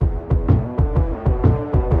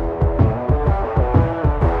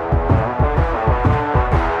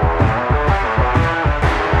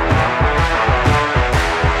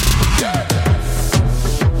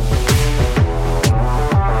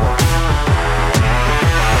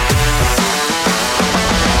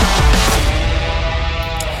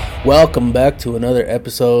Welcome back to another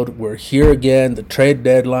episode. We're here again. The trade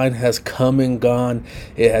deadline has come and gone.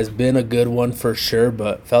 It has been a good one for sure.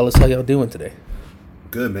 But fellas, how y'all doing today?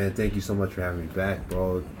 Good, man. Thank you so much for having me back,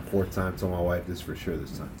 bro. Fourth time, told my wife this for sure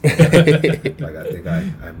this time. Like I think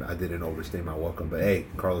I didn't overstay my welcome. But hey,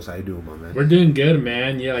 Carlos, how you doing, my man? We're doing good,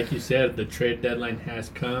 man. Yeah, like you said, the trade deadline has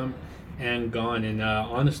come and gone, and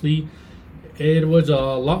honestly, it was a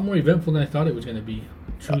lot more eventful than I thought it was going to be.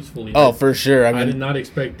 Truthfully, oh, for sure. I did not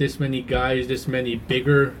expect this many guys, this many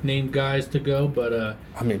bigger name guys to go. But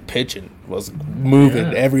pitching was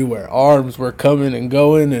moving everywhere. Arms were coming and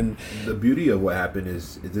going, and the beauty of what happened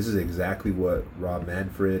is this is exactly what Rob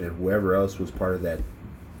Manfred and whoever else was part of that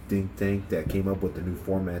think tank that came up with the new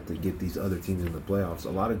format to get these other teams in the playoffs. A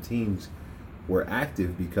lot of teams were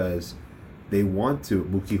active because they want to.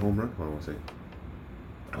 Mookie home run. Hold on one second.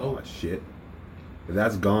 Oh shit,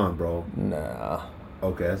 that's gone, bro. Nah.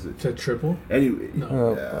 Okay, that's it's a triple. Anyway,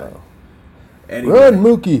 anyway, run,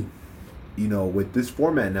 Mookie. You know, with this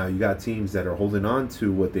format now, you got teams that are holding on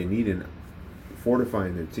to what they need and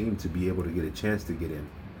fortifying their team to be able to get a chance to get in.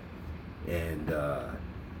 And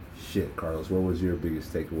shit, Carlos, what was your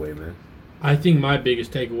biggest takeaway, man? I think my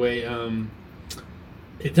biggest takeaway,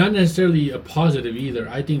 it's not necessarily a positive either.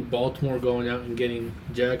 I think Baltimore going out and getting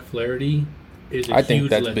Jack Flaherty. I think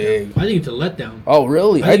that's letdown. Big. I think it's a letdown. Oh,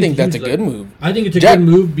 really? I think that's a good move. I think it's a good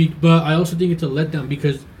move, but I also think it's a letdown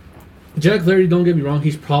because Jack Flaherty, don't get me wrong,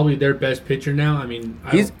 he's probably their best pitcher now. I mean,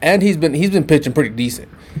 he's been pitching pretty decent.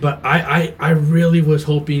 But I really was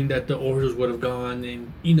hoping that the Orioles would have gone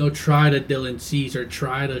and tried a Dylan Cease or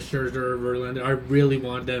tried a Scherzer or Verlander. I really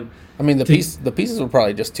want them. I mean, the pieces were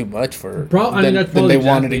probably just too much for that they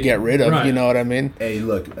wanted to get rid of. Right. You know what I mean? Hey,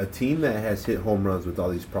 look, a team that has hit home runs with all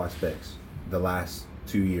these prospects the last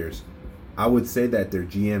 2 years, I would say that their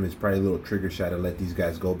GM is probably a little trigger shy to let these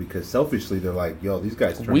guys go because selfishly they're like, yo, these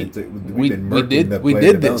guys turned into we did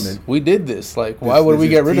this. Like, why would we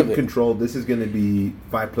get rid of it? Control. This is going to be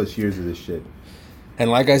 5+ years of this shit.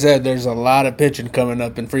 And like I said, there's a lot of pitching coming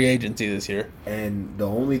up in free agency this year. And the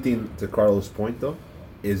only thing, to Carlos' point though,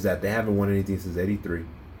 is that they haven't won anything since '83.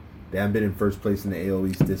 They haven't been in first place in the AL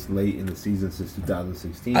East this late in the season since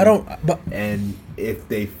 2016. And if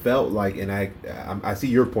they felt like, and I see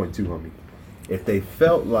your point too, homie. If they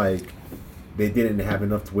felt like they didn't have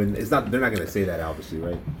enough to win, they're not going to say that, obviously,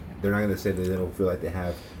 right? They're not going to say that they don't feel like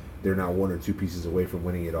they're not 1 or 2 pieces away from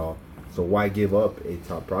winning it all. So why give up a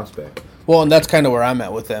top prospect? Well, and that's kind of where I'm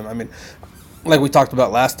at with them. I mean, like we talked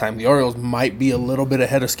about last time, the Orioles might be a little bit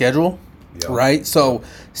ahead of schedule. Yep. Right? So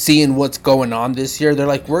seeing what's going on this year, they're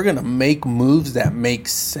like, we're going to make moves that make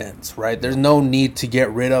sense, right? There's no need to get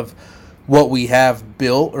rid of what we have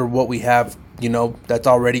built or what we have, that's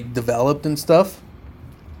already developed and stuff.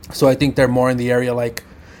 So I think they're more in the area like,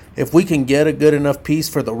 if we can get a good enough piece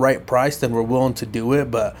for the right price, then we're willing to do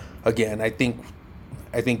it. But again, I think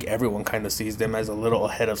everyone kind of sees them as a little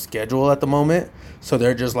ahead of schedule at the moment. So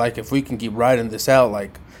they're just like, if we can keep riding this out,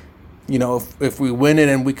 like, if we win it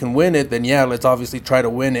and we can win it, then yeah, let's obviously try to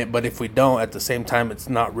win it. But if we don't, at the same time, it's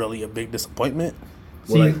not really a big disappointment.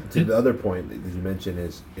 Well, to the other point that you mentioned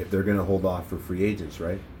is if they're going to hold off for free agents,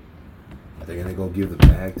 right? Are they going to go give the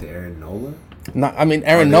bag to Aaron Nola?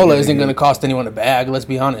 Aaron Nola isn't going to cost anyone a bag. Let's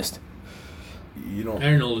be honest.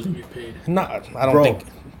 Aaron Nola's going to get paid. No, I don't think.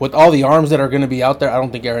 With all the arms that are going to be out there, I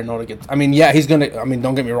don't think Aaron Nola gets. He's going to.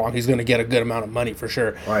 Don't get me wrong. He's going to get a good amount of money for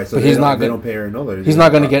sure. All right, so but they don't pay Aaron Nola. He's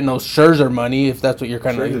not going to get no Scherzer money if that's what you're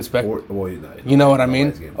kind of expecting. You know what I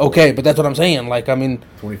mean? Okay, but that's what I'm saying.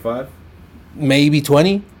 25, maybe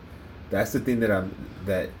 20. That's the thing that.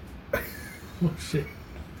 Oh shit.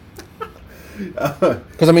 Because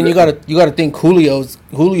you got to think Julio's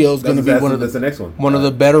going to be that's the next one. One of the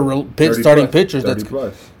better starting pitchers. 30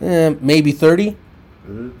 plus. Maybe 30.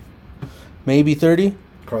 Mm-hmm. Maybe 30.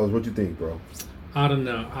 Carlos, what you think, bro? I don't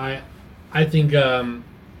know. I think the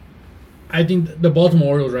Baltimore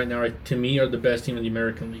Orioles right now, to me, are the best team in the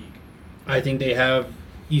American League. I think they have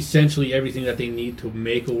essentially everything that they need to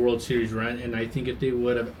make a World Series run, and I think if they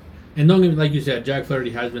would have, and don't get me, like you said, Jack Flaherty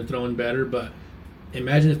has been throwing better, but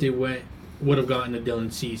imagine if they would have gotten a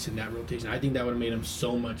Dylan Cease in that rotation. I think that would have made him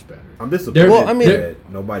so much better. I'm disappointed that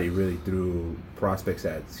nobody really threw prospects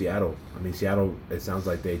at Seattle. Seattle, it sounds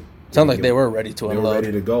like they were ready to unload. They were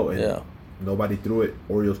ready to go, and nobody threw it.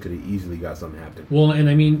 Orioles could have easily got something happen. Well,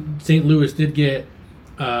 and St. Louis did get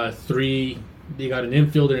 3. They got an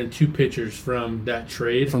infielder and 2 pitchers from that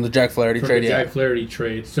trade. From the Jack Flaherty trade, Jack Flaherty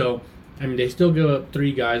trade. So, I mean, they still give up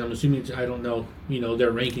 3 guys. I'm assuming, I don't know,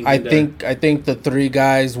 their rankings. I think the 3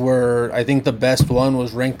 guys were. I think the best one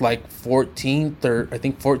was ranked like 14th, or I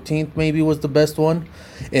think 14th maybe was the best one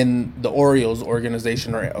in the Orioles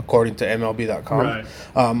organization, or according to MLB.com. Right.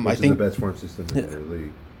 I think the best farm system in the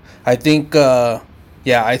league. I think.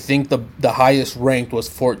 I think the highest ranked was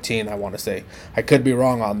 14. I want to say. I could be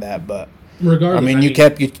wrong on that, but. Regardless, I mean, you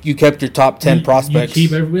kept your top 10 prospects. You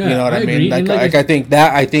know what I mean?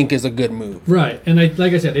 I think is a good move. Right, and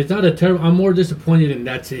like I said, it's not a terrible. I'm more disappointed, and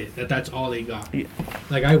that's it. That's all they got. Yeah.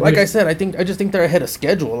 I said, I just think they're ahead of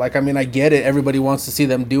schedule. Like, I mean, I get it. Everybody wants to see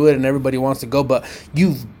them do it, and everybody wants to go. But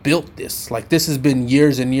you've built this. Like, this has been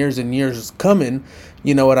years and years and years coming.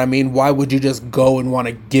 You know what I mean? Why would you just go and want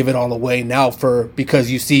to give it all away now because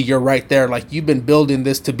you see you're right there? Like, you've been building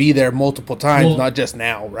this to be there multiple times, not just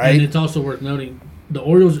now, right? And it's also worth noting the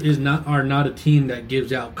Orioles are not a team that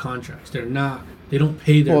gives out contracts. They're not. They don't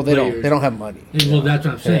pay their players. They don't have money. Well, that's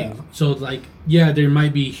what I'm saying. Yeah. So, like, there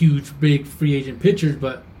might be huge, big free agent pitchers,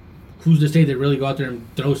 but who's to say they really go out there and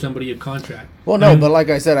throw somebody a contract? Well, no, but like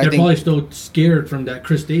I said, I think... They're probably still scared from that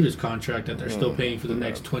Chris Davis contract that they're still paying for the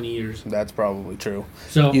next 20 years. That's probably true.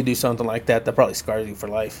 So you do something like that probably scars you for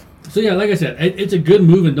life. So, yeah, like I said, it's a good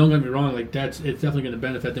move, and don't get me wrong, like it's definitely going to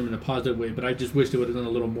benefit them in a positive way, but I just wish they would have done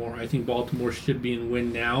a little more. I think Baltimore should be in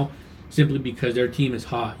win now, simply because their team is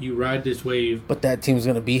hot. You ride this wave. But that team's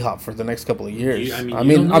going to be hot for the next couple of years. I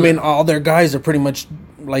mean, all their guys are pretty much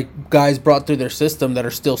like guys brought through their system that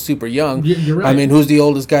are still super young. You're right. I mean, who's the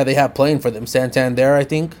oldest guy they have playing for them? Santander, I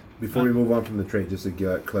think. Before we move on from the trade, just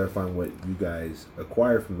to clarify what you guys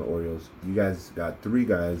acquired from the Orioles, you guys got 3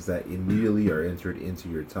 guys that immediately are entered into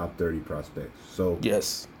your top 30 prospects. So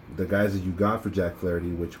yes, the guys that you got for Jack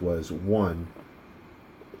Flaherty, which was 1.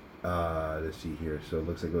 Let's see here. So it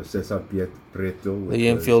looks like it was Cesar Prieto, the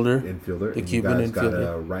infielder, the and Cuban you guys infielder.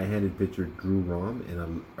 Got a right-handed pitcher, Drew Rom,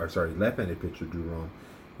 left-handed pitcher, Drew Rom,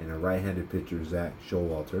 and a right-handed pitcher, Zach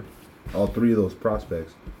Showalter. All 3 of those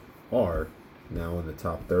prospects are now in the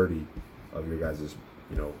top 30 of your guys'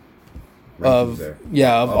 rankings there.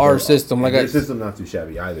 Yeah, of our system. Like our system, not too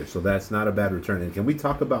shabby either. So that's not a bad return. And can we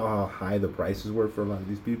talk about how high the prices were for a lot of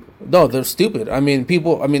these people? No, they're stupid. I mean,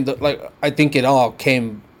 people. I mean, I think it all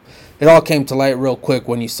came to light real quick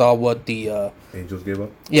when you saw what the Angels gave up.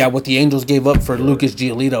 Yeah, what the Angels gave up for Lucas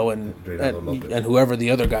Giolito and whoever the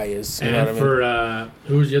other guy is. You know what I mean? For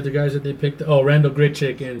who was the other guys that they picked? Oh, Randall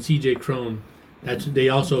Grichuk and C.J. Cron. They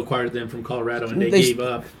also acquired them from Colorado, and they gave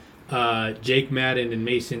up Jake Madden and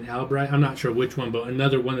Mason Albright. I'm not sure which one, but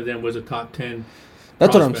another one of them was a top 10.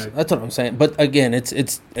 That's what I'm saying. But again,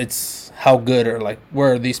 it's how good or like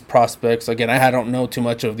where are these prospects? Again, I don't know too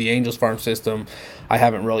much of the Angels farm system. I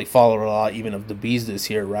haven't really followed a lot even of the Bees this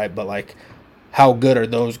year, right? But like, how good are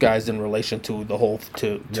those guys in relation to the whole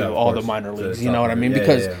all the minor leagues? You know what I mean?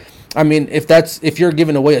 Because I mean, if you're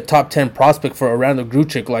giving away a top 10 prospect for a Randall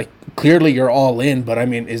Grichuk, like clearly you're all in. But I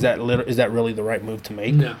mean, is that really the right move to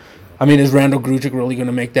make? No. I mean, is Randall Grichuk really going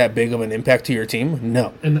to make that big of an impact to your team?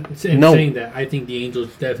 No. And saying that, I think the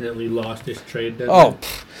Angels definitely lost this trade. Moving on.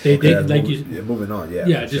 Moving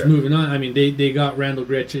on. I mean, they got Randall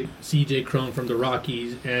Grichuk, C.J. Cron from the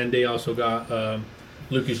Rockies, and they also got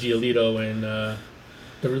Lucas Giolito and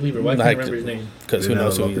the reliever. Why can't I remember his name? Because who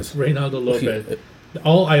knows who he is? Reynaldo Lopez.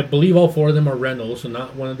 I believe all 4 of them are rentals, so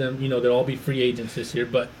not one of them. They'll all be free agents this year.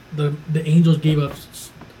 But the Angels gave up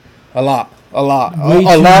a lot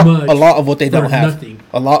of what they don't have. Nothing.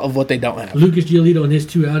 A lot of what they don't have. Lucas Giolito and his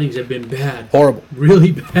 2 outings have been bad, horrible,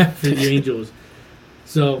 really bad for the Angels.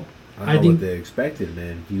 So I think what they expected,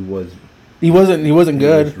 man. He wasn't good. He was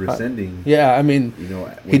rescinding. I mean,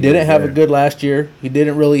 he didn't have a good last year. He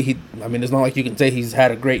didn't really. I mean, it's not like you can say he's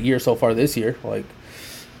had a great year so far this year. Like,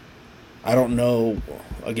 I don't know.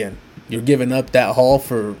 Again, you're giving up that haul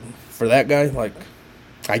for that guy. Like,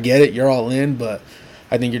 I get it. You're all in, but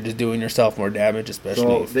I think you're just doing yourself more damage,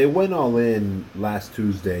 especially. So they went all in last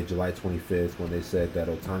Tuesday, July 25th, when they said that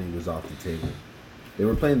Ohtani was off the table. They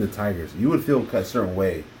were playing the Tigers. You would feel a certain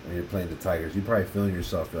way when you're playing the Tigers. You're probably feeling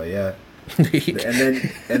yourself, like, yeah.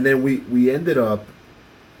 and then we ended up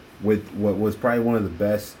with what was probably one of the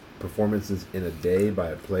best performances in a day by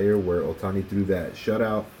a player, where Ohtani threw that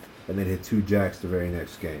shutout and then hit 2 jacks the very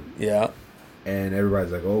next game. Yeah. And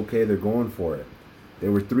everybody's like, okay, they're going for it. They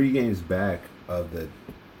were 3 games back of the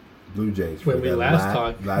Blue Jays. When we last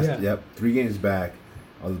talked. Yep, 3 games back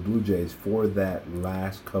of the Blue Jays for that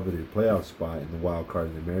last coveted playoff spot in the wild card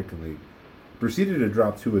in the American League. Proceeded to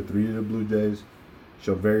drop 2 or 3 to the Blue Jays.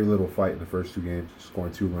 Showed very little fight in the first 2 games,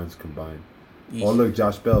 scoring 2 runs combined. Oh, look,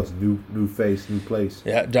 Josh Bell's new face, new place.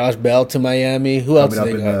 Yeah, Josh Bell to Miami. Who else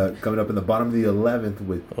they got? Coming up in the bottom of the 11th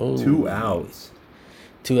with 2 outs.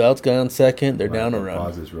 2 outs, guy on second. They're down a run.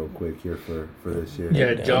 Pause this real quick here for this year.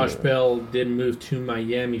 Yeah, Josh Bell did move to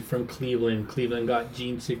Miami from Cleveland. Cleveland got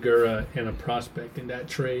Gene Segura and a prospect in that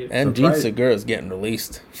trade. And Gene Segura is getting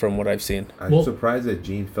released from what I've seen. I'm surprised that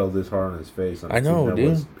Gene fell this hard on his face. I know,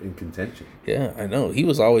 dude. Was in contention. Yeah, I know. He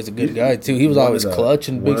was always a good guy, too. He was always clutch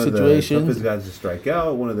in big situations. One of the toughest guys to strike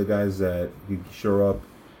out. One of the guys that could shore up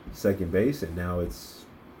second base, and now it's...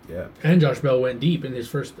 Yeah. And Josh Bell went deep in his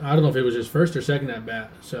first. I don't know if it was his first or second at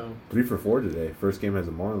bat. So 3 for 4 today. First game as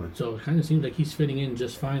a Marlin. So it kind of seems like he's fitting in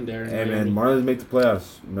just fine there. Hey man, Marlins make the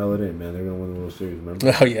playoffs. Mail it in, man. They're gonna win the World Series.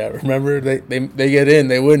 Remember? Oh yeah, remember they get in,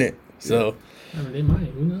 they win it. So I mean, they might.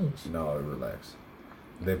 Who knows? No, relax.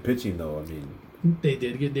 They're pitching though. I mean, they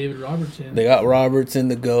did get David Roberts in. They got Roberts in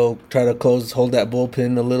to go. Try to hold that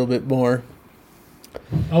bullpen a little bit more.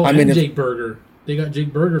 Oh, I mean, Jake Berger. They got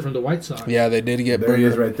Jake Berger from the White Sox. Yeah, they did get Berger. Berger. He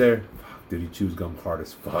is right there. Dude, he chews gum hard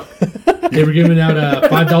as fuck. They were giving out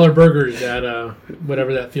 $5 burgers at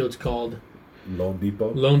whatever that field's called. Lone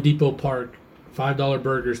Depot Park. $5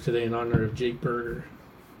 burgers today in honor of Jake Berger.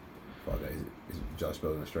 Fuck, is Josh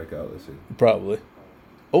Bell going to strike out? Let's see. Probably.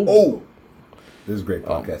 Oh! This is a great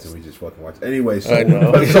podcast, and we just fucking watched. Anyway, so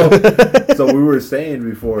we were saying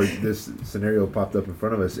before this scenario popped up in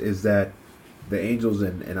front of us is that the Angels,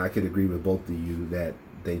 and I could agree with both of you, that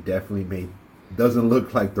they definitely doesn't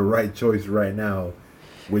look like the right choice right now,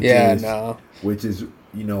 which is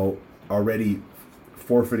already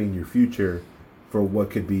forfeiting your future for what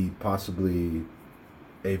could be possibly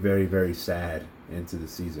a very, very sad end to the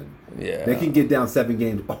season. Yeah, they can get down 7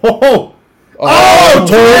 games.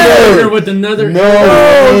 Turner with another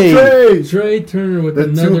Trey Turner with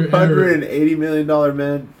another $280 million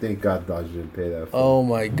man. Thank God Dodgers didn't pay that. Oh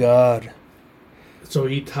my God! So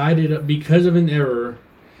he tied it up because of an error.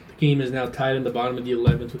 Game is now tied in the bottom of the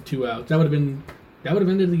 11th with 2 outs. That would have ended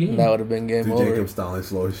the game. That would have been game over. Jacob Stalin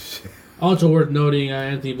slow as shit. Also worth noting,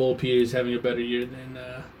 Anthony Volpe is having a better year than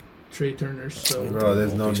Trey Turner. So bro,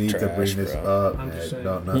 there's no need to bring this up. I'm just saying.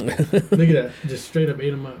 No, nothing. Look at that, just straight up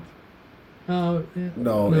ate him up. No, ate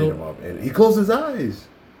him up. He closed his eyes.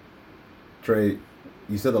 Trey,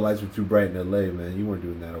 you said the lights were too bright in LA, man. You weren't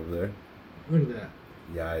doing that over there. Look at that.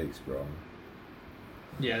 Yikes, bro.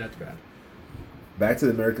 Yeah, that's bad. Back to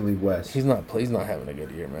the American League West. He's not having a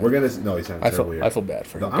good year, man. He's having a terrible year. I feel bad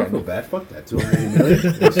for him. I don't feel bad. Fuck that. $280 million?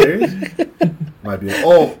 Are you serious? Might be.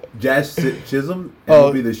 Jazz Chisholm.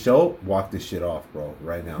 MLB The Show. Walk this shit off, bro.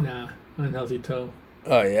 Right now. Nah, unhealthy toe.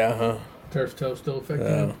 Oh yeah, huh? Turf toe still affecting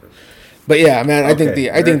him. But yeah, man, I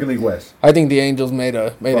think League West. I think the Angels made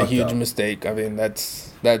a huge mistake. I mean,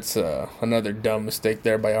 that's another dumb mistake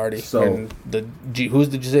there by Artie. So and who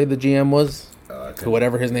did you say the GM was?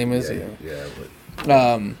 Whatever his name is.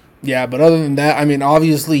 Yeah, but other than that, I mean,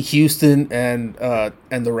 obviously Houston and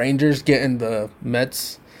the Rangers getting the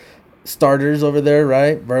Mets starters over there,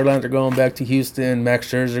 right? Verlander going back to Houston, Max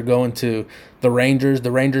Scherzer going to the Rangers.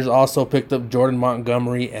 The Rangers also picked up Jordan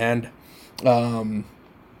Montgomery and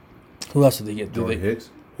who else did they get? Jordan Hicks?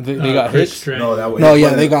 They got Hicks?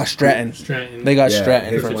 Stratton. They got Stratton. They got Stratton.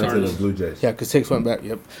 Hicks went to the Blue Jays. Yeah, because Hicks went back,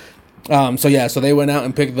 yep. So they went out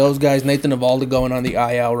and picked those guys. Nathan Eovaldi going on the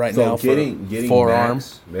IL right now for forearm.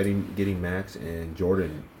 Getting Max and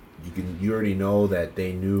Jordan, you already know that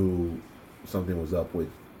they knew something was up with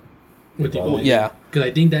Eovaldi. Yeah, because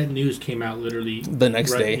I think that news came out literally the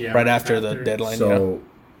next day, right after the deadline. So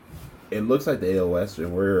it looks like the AL West,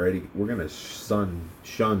 and we're gonna shun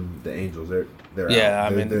the Angels. They're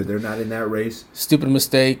out. They're not in that race. Stupid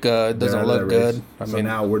mistake. Doesn't look good.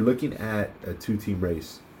 Now we're looking at a 2-team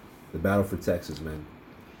race. The battle for Texas, man.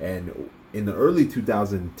 And in the early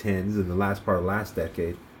 2010s, in the last part of last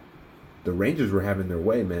decade, the Rangers were having their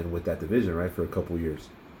way, man, with that division, right, for a couple years.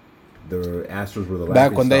 The Astros were the last.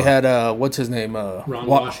 Back when they had, what's his name? Ron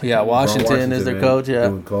Washington. Yeah, Washington is their coach, yeah.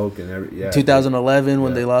 Doing coke and 2011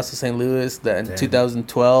 when they lost to St. Louis. Then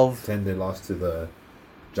 2012. 10 they lost to the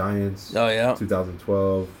Giants. Oh, yeah.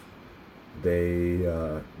 2012. They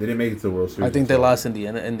didn't make it to the World Series. I think they lost in the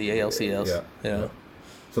ALCS. Yeah.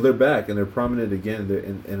 So they're back, and they're prominent again.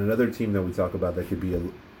 And another team that we talk about that could be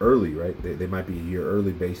early, right? They might be a year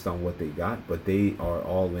early based on what they got, but they are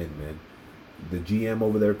all in, man. The GM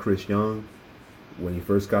over there, Chris Young, when he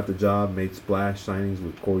first got the job, made splash signings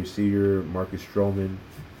with Corey Seager, Marcus Stroman,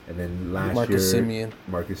 and then Marcus Semien,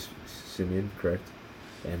 correct.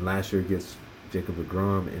 And last year gets Jacob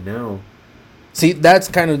deGrom, and now See, that's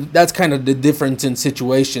kind of the difference in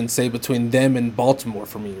situation, say, between them and Baltimore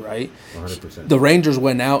for me, right? 100%. The Rangers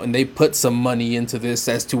went out and they put some money into this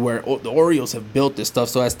as to where the Orioles have built this stuff.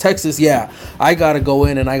 So as Texas, I got to go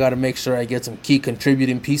in and I got to make sure I get some key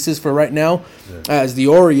contributing pieces for right now. Yeah. As the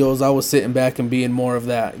Orioles, I was sitting back and being more of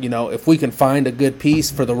that, if we can find a good piece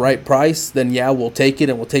for the right price, then we'll take it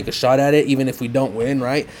and we'll take a shot at it, even if we don't win,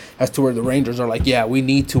 right? As to where the Rangers are like, we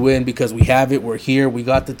need to win because we have it, we're here, we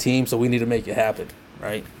got the team, so we need to make it happen,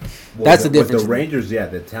 right? Well, that's the difference. With the Rangers,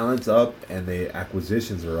 the talent's up and the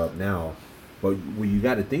acquisitions are up now. But what you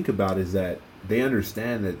got to think about is that they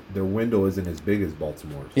understand that their window isn't as big as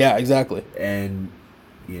Baltimore's. Yeah, exactly. And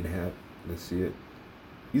Ian Happ, let's see it.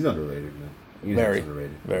 He's underrated, man. Ian Happ's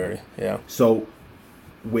underrated. Very, yeah. So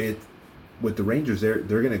with the Rangers, they're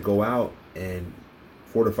going to go out and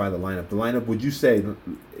fortify the lineup. The lineup, would you say,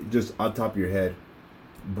 just on top of your head,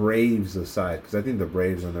 Braves aside, because I think the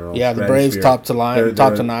Braves on their own. Yeah, the Braves top to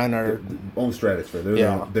 9 are own stratosphere.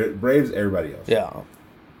 They're Braves, everybody else. Yeah.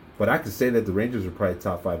 But I could say that the Rangers are probably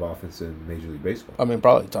top 5 offense in Major League Baseball. I mean,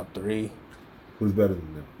 probably top 3. Who's better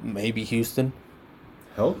than them? Maybe Houston.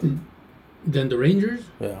 Healthy? Than the Rangers?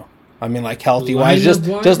 Yeah. I mean, like healthy-wise, just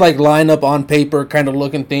like lineup on paper kind of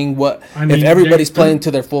looking thing. If everybody's playing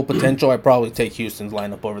to their full potential, I'd probably take Houston's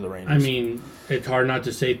lineup over the Rangers. I mean, it's hard not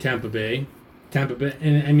to say Tampa Bay,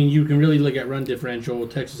 and I mean, you can really look at run differential.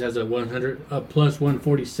 Texas has a plus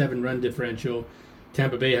 147 run differential.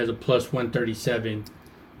 Tampa Bay has a plus 137.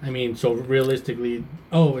 I mean, so realistically,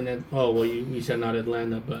 you said not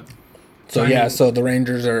Atlanta, but so the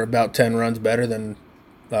Rangers are about 10 runs better than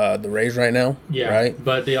the Rays right now. Yeah, right.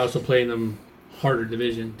 But they also play in them harder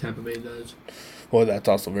division. Tampa Bay does. Well, that's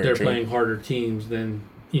also very true. They're playing harder teams than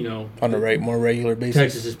on a more regular basis.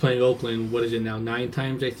 Texas is playing Oakland. What is it now? 9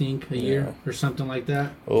 times, I think, a year or something like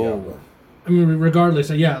that. Oh, yeah. I mean, regardless,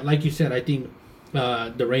 like you said, I think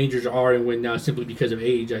the Rangers are and win now simply because of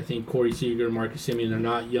age. I think Corey Seager and Marcus Semien are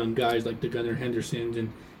not young guys like the Gunnar Hendersons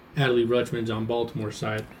and Adley Rutschmans on Baltimore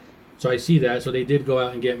side. So I see that. So they did go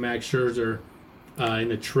out and get Max Scherzer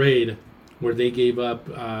in a trade where they gave up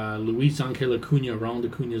Luis Angel Acuna, Ronald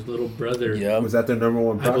Acuna's little brother. Yeah, was that their number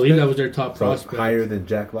one prospect? I believe that was their top prospect. Higher than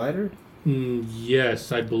Jack Leiter?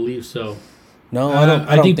 Yes, I believe so. No,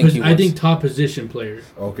 I don't think he was. I think top position players.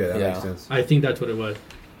 Okay, that makes sense. I think that's what it was.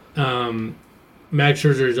 Max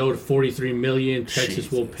Scherzer is owed $43 million.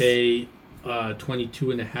 Texas will pay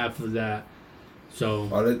 $22.5 of that. So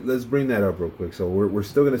let's bring that up real quick. So we're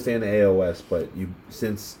still going to stay in the AOS, but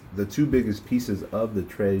since the 2 biggest pieces of the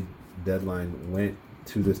trade deadline went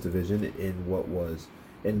to this division in what was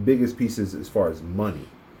and biggest pieces as far as money,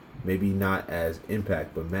 maybe not as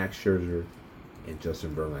impact, but Max Scherzer and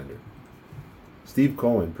Justin Verlander. Steve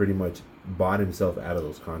Cohen pretty much bought himself out of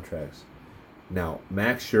those contracts. Now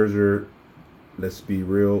Max Scherzer, let's be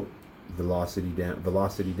real, velocity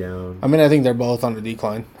down. I mean, I think they're both on the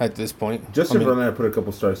decline at this point. Justin Verlander put a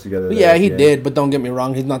couple starts together. Yeah, he did, but don't get me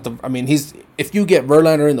wrong, he's not if you get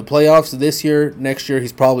Verlander in the playoffs this year, next year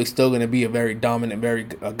he's probably still going to be a very dominant,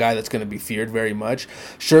 a guy that's going to be feared very much.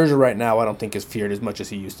 Scherzer right now, I don't think is feared as much as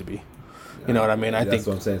he used to be. You know what I mean? I think that's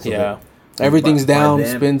what I'm saying. So everything's down,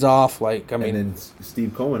 spins off. And then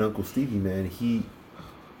Steve Cohen, Uncle Stevie, man, he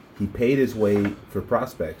paid his way for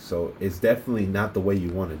prospects, so it's definitely not the way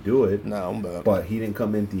you want to do it. No, but he didn't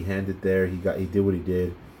come empty-handed there. He did what he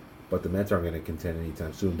did, but the Mets aren't going to contend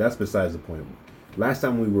anytime soon. That's besides the point. Last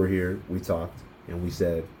time we were here, we talked and we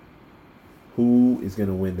said, who is going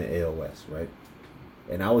to win the AOS, right?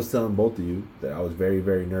 And I was telling both of you that I was very,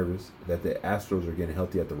 very nervous that the Astros are getting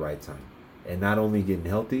healthy at the right time, and not only getting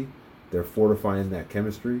healthy, they're fortifying that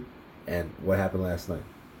chemistry. And what happened last night?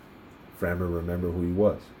 Framber remembered who he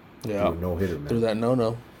was. Yeah, no-hitter, man. Through that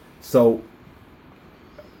no. So,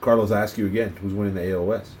 Carlos, I ask you again, who's winning the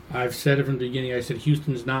AOS? I've said it from the beginning. I said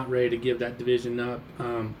Houston's not ready to give that division up.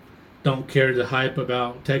 Don't care the hype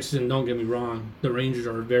about Texas, and don't get me wrong, the Rangers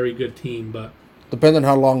are a very good team, but depending on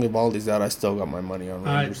how long Evaldi's out, I still got my money on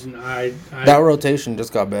Rangers. That rotation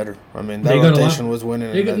just got better. I mean, that rotation was winning.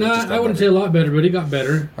 I wouldn't say a lot better, but it got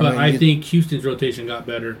better. But I think Houston's rotation got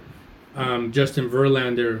better. Justin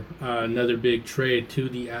Verlander, another big trade to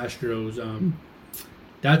the Astros.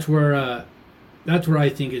 That's where I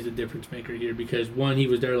think is a difference maker here, because one, he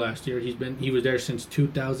was there last year. He was there since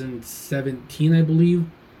 2017, I believe.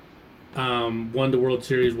 Won the World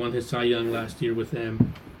Series, won his Cy Young last year with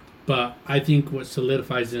them. But I think what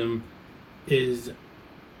solidifies him is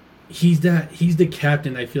he's the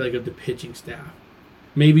captain, I feel like, of the pitching staff.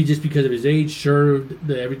 Maybe just because of his age, sure,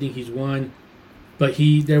 everything he's won. But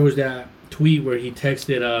there was that tweet where he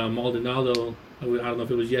texted Maldonado, I don't know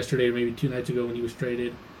if it was yesterday or maybe 2 nights ago when he was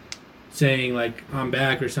traded, saying like I'm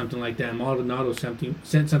back or something like that. Maldonado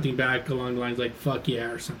sent something back along the lines like fuck yeah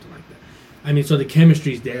or something like that. I mean, so the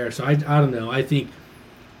chemistry's there. So I don't know. I think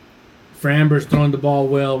Framber's throwing the ball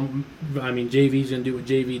well. I mean, JV's gonna do what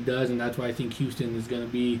JV does, and that's why I think Houston is gonna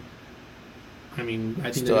be. I mean,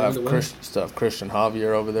 I think still have Christian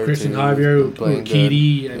Javier over there. Christian Javier,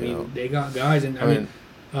 Ukidi. I mean, they got guys, and I mean,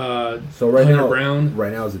 so right Hunter now, Brown.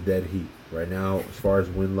 Right now is a dead heat. Right now, as far as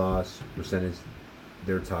win-loss percentage,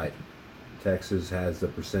 they're tied. Texas has the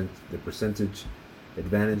percentage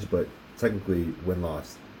advantage, but technically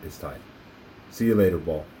win-loss is tied. See you later,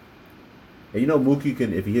 ball. And you know Mookie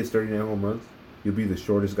can, if he hits 39 home runs, he'll be the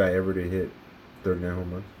shortest guy ever to hit 39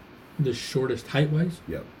 home runs. The shortest height-wise?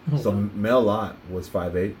 Yep. So wow. Mel Lott was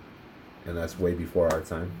 5'8", and that's way before our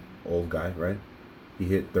time. Old guy, right? He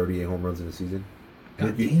hit 38 home runs in the season.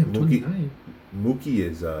 God damn, 29. Mookie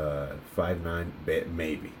is 5'9",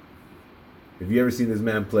 maybe. If you ever seen this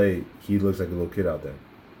man play, he looks like a little kid out there.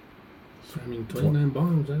 I mean, 29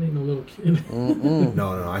 bombs, that ain't no little kid.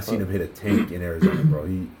 No. I seen him hit a tank in Arizona, bro.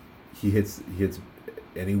 He hits,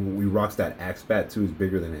 and he rocks that axe bat too. He's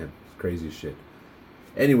bigger than him. It's crazy as shit.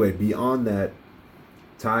 Anyway, beyond that,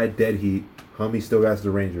 tied, dead heat. Hummy still got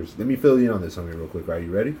the Rangers. Let me fill you in on this, Hummy, real quick. Are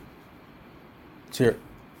you ready? Sure.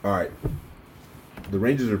 All right. The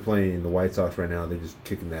Rangers are playing the White Sox right now. They're just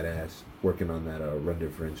kicking that ass, working on that run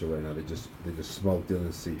differential right now. They just smoked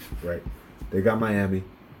Dylan Cease, right? They got Miami.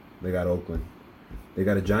 They got Oakland. They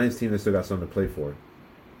got a Giants team that still got something to play for.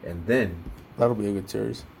 And then that'll be a good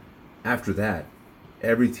series. After that,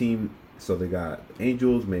 every team. So they got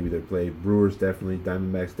Angels. Maybe they play Brewers. Definitely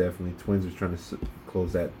Diamondbacks. Definitely Twins are trying to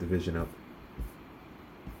close that division up.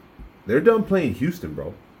 They're done playing Houston,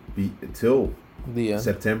 bro. Until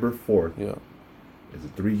September 4th. Yeah. It's a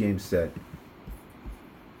 3-game set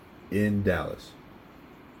in Dallas.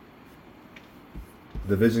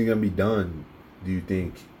 The division gonna be done. Do you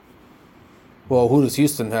think? Well, who does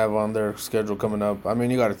Houston have on their schedule coming up? I mean,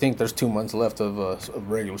 you got to think there's 2 months left of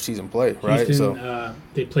regular season play, right? Houston, so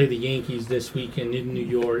they play the Yankees this weekend in New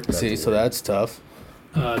York. So that's tough.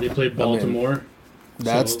 They play Baltimore. I mean,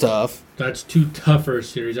 that's tough. That's two tougher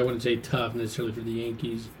series. I wouldn't say tough necessarily for the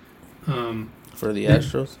Yankees. For the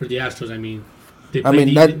Astros? For the Astros, I mean.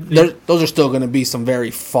 Those are still going to be some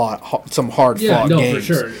hard fought games.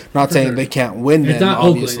 For sure. Not saying they can't win them. It's not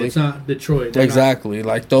obviously. Oakland. It's not Detroit. Exactly.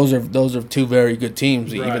 Like those are two very good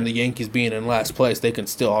teams. Right. Even the Yankees being in last place, they can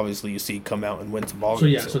still obviously come out and win some ball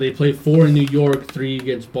games. So they play 4 in New York, 3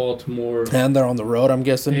 against Baltimore, and they're on the road. I'm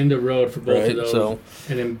guessing. And the road for both of those.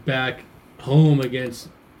 And then back home against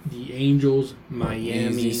the Angels,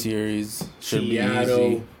 Miami, easy series.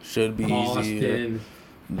 Seattle, should be Boston.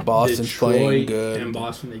 Boston's Detroit playing good. And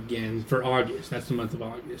Boston again for August. That's the month of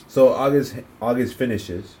August. So August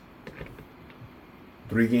finishes.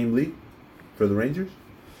 3-game lead for the Rangers?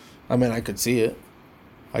 I mean, I could see it.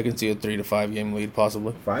 I can see a 3 to 5 game lead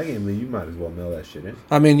possibly. 5-game lead, you might as well mail that shit in.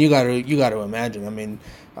 I mean, you got to imagine. I mean,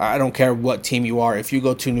 I don't care what team you are. If you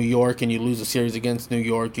go to New York and you lose a series against New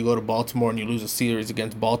York, you go to Baltimore and you lose a series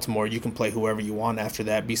against Baltimore, you can play whoever you want after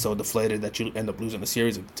that. Be so deflated that you end up losing a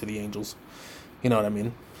series to the Angels. You know what I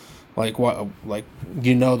mean? Like what? Like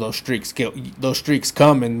those streaks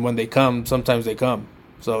come, and when they come, sometimes they come.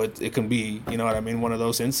 So it can be, you know what I mean, one of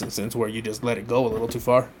those instances where you just let it go a little too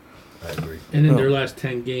far. I agree. And in their last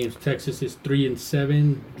 10 games, Texas is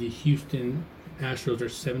 3-7. The Houston Astros are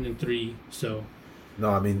 7-3. So. No,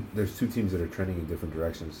 I mean, there's 2 teams that are trending in different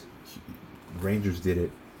directions. Rangers did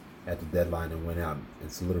it at the deadline and went out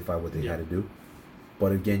and solidified what they had to do.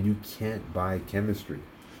 But again, you can't buy chemistry.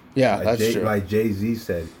 Yeah, that's true. Like Jay-Z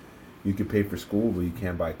said, you can pay for school, but you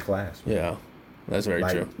can't buy class. Man. Yeah, that's very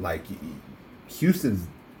true. Like, Houston's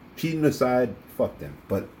cheating aside, fuck them.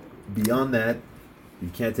 But beyond that, you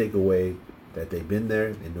can't take away that they've been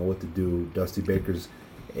there, they know what to do. Dusty Baker's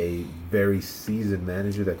a very seasoned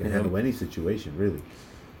manager that can handle any situation, really.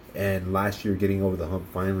 And last year, getting over the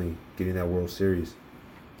hump, finally getting that World Series.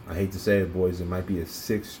 I hate to say it, boys, it might be a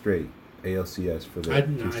 6th straight ALCS for the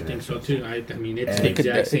Houston I think Astros. So too. I mean, it's the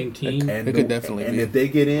exact same team. It could definitely be. And if they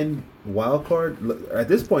get in wild card, at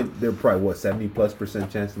this point, they're probably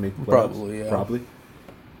 70+% chance to make the playoffs. Probably, yeah. Probably.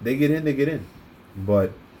 They get in.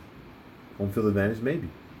 But home field advantage maybe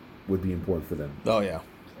would be important for them. Oh yeah.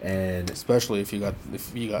 And especially if you got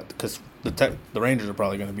because the Rangers are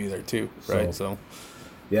probably going to be there too, right? So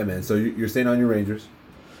yeah, man. So you're staying on your Rangers.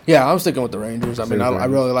 Yeah, I'm sticking with the Rangers. I mean, I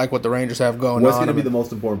really like what the Rangers have going on. What's going to be the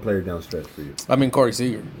most important player down stretch for you? I mean, Corey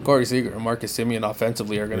Seager and Marcus Semien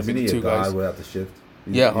offensively are going to be the 2 guys. Without the shift.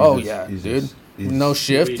 Dude. no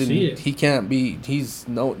shift, and he can't be. He's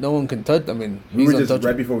no one can touch. I mean, we were just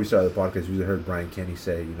right before we started the podcast. We heard Brian Kenny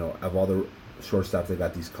say, of all the shortstops that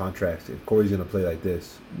got these contracts, if Corey's gonna play like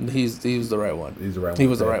this, he was the right one. He's the right one. He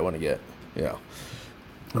was the right one to get. Yeah.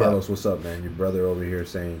 Carlos, what's up, man? Your brother over here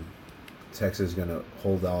saying Texas is gonna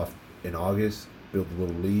hold off in August, build a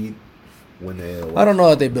little lead. I don't know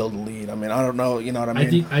that they build a lead. I mean, I don't know. You know what I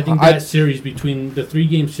mean? I think that series between the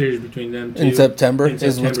 3-game series between them two in September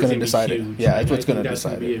is what's going to decide it. Yeah, it's what's going to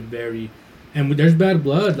decide it. And there's bad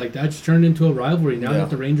blood. Like, that's turned into a rivalry now that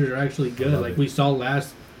the Rangers are actually good. Like, we saw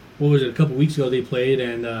a couple weeks ago they played,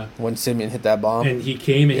 and when Simeon hit that bomb, and he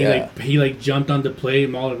came and he jumped on the play.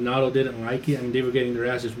 Maldonado didn't like it. I mean, they were getting their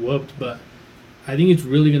asses whooped, but I think it's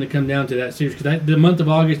really going to come down to that series because the month of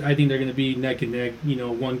August, I think they're going to be neck and neck.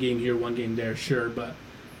 One game here, one game there, sure. But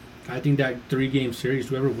I think that 3-game series,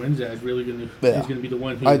 whoever wins that is really going to be the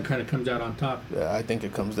one who kind of comes out on top. Yeah, I think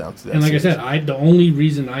it comes down to that. And like series. I said, the only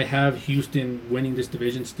reason I have Houston winning this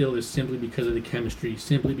division still is simply because of the chemistry,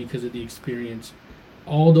 simply because of the experience.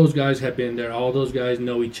 All those guys have been there. All those guys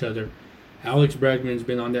know each other. Alex Bregman's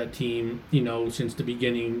been on that team, since the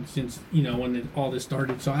beginning, since when all this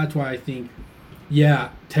started. So that's why I think. Yeah,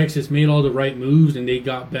 Texas made all the right moves and they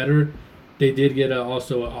got better. They did get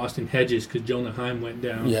also Austin Hedges because Jonah Heim went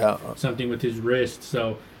down. Yeah, something with his wrist.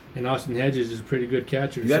 So, and Austin Hedges is a pretty good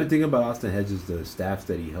catcher. You got to think about Austin Hedges, the staffs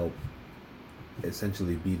that he helped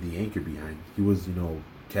essentially be the anchor behind. He was,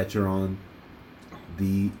 catcher on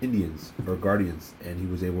the Indians or Guardians, and he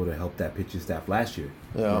was able to help that pitching staff last year.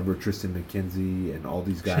 Yeah. Remember Tristan McKenzie and all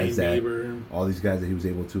these guys that he was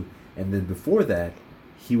able to. And then before that,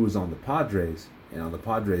 he was on the Padres. And on the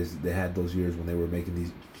Padres, they had those years when they were making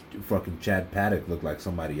these fucking Chad Paddock look like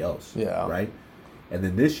somebody else. Yeah. Right? And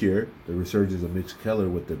then this year, the resurgence of Mitch Keller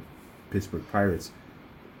with the Pittsburgh Pirates,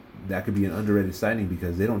 that could be an underrated signing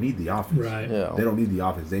because they don't need the offense. Right. Yeah. They don't need the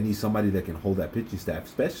offense. They need somebody that can hold that pitching staff,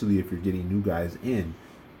 especially if you're getting new guys in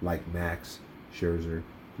like Max Scherzer,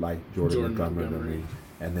 like Jordan Montgomery,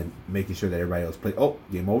 and then making sure that everybody else plays. Oh,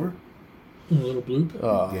 game over? A little bloop.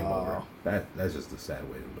 Game over. That's just a sad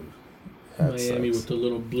way to lose. Miami with the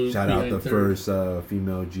little blue. Shout out the first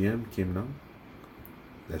female GM came on.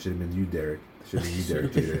 That should have been you, Derek.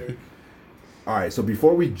 Derek. All right, so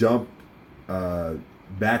before we jump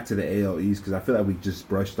back to the AL East, because I feel like we just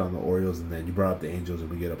brushed on the Orioles, and then you brought up the Angels, and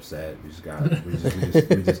we get upset. We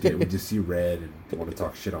just see red and want to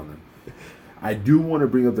talk shit on them. I do want to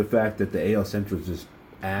bring up the fact that the AL Central is just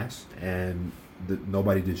ass, and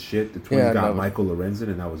nobody did shit. The Twins got Michael Lorenzen,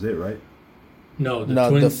 and that was it, right? No,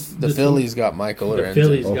 the Phillies got Michael Lorenzen. The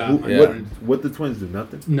Phillies got Michael Lorenzen. What the Twins do?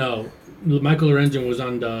 Nothing? No. Michael Lorenzen was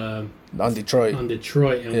on Detroit. On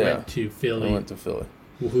Detroit and went to Philly.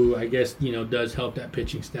 Who I guess, does help that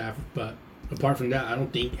pitching staff. But apart from that, I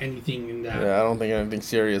don't think anything in that. Yeah, I don't think anything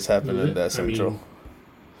serious happened in that Central.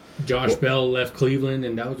 Josh Bell left Cleveland,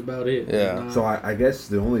 and that was about it. Yeah. So I guess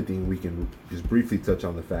the only thing we can just briefly touch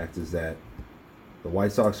on the fact is that the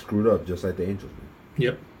White Sox screwed up just like the Angels did.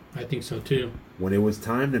 Yep. I think so too. When it was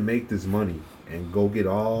time to make this money and go get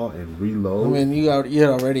all and reload. I mean, you had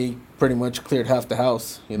already pretty much cleared half the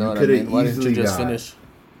house. You know what I mean? Why didn't you just finish?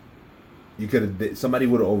 You could have. Somebody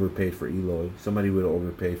would have overpaid for Eloy. Somebody would have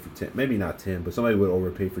overpaid for Tim. Maybe not Tim, but somebody would have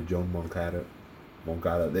overpaid for Joan Moncada.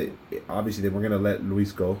 They obviously they weren't gonna let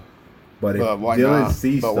Luis go. But if Dylan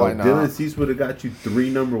Cease would have got you 3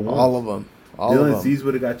 number ones. All of them. Dylan Cease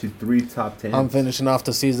would have got you 3 top 10s. I'm finishing off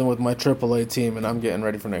the season with my AAA team, and I'm getting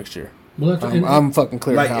ready for next year. Well, I'm fucking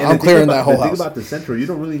clearing house. I'm clearing that whole house. The thing about the Central, you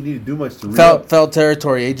don't really need to do much to read. Foul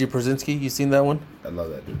Territory, AJ Przinsky. You seen that one? I love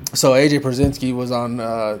that dude. So AJ Przinsky was on,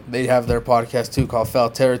 they have their podcast too called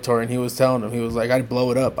Foul Territory, and he was telling them, he was like, I'd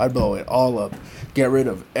blow it up. I'd blow it all up. Get rid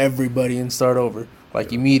of everybody and start over,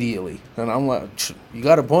 immediately. And I'm like, you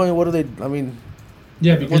got a point? What are they,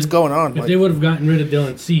 yeah, because what's going on? If they would have gotten rid of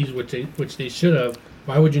Dylan Cease, which they should have,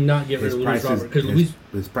 why would you not get rid of Luis Robert? Because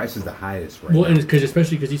his price is the highest right now. And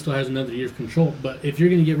especially because he still has another year of control. But if you're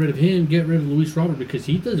going to get rid of him, get rid of Luis Robert because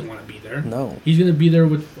he doesn't want to be there. No. He's going to be there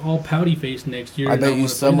with all pouty face next year. I bet you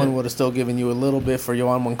someone would have still given you a little bit for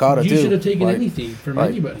Yohan Moncada, too. You should have taken anything from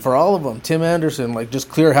anybody. For all of them. Tim Anderson, just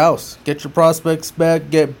clear house. Get your prospects back,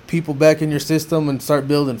 get people back in your system, and start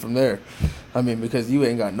building from there. Because you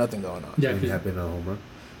ain't got nothing going on. Yeah, happened a home run.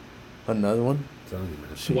 Another one?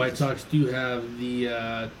 The White Sox do have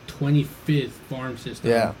the 25th farm system.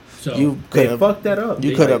 Yeah. So you fucked that up.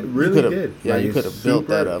 You could have did. Yeah, you could have built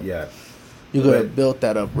that up. Yeah. You could have built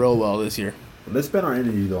that up real well this year. Let's spend our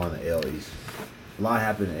energy though on the AL East. A lot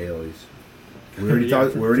happened in the AL East. We already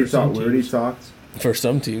talked For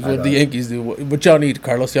some teams, what the Yankees do. What y'all need,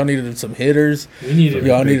 Carlos? Y'all needed some hitters.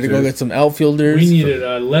 Y'all needed to go get some outfielders. We needed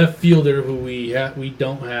a left fielder who we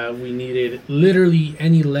don't have. We needed literally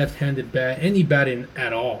any left-handed bat, any batting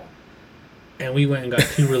at all. And we went and got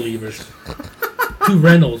 2 relievers. 2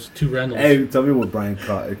 Reynolds. Hey, tell me what Brian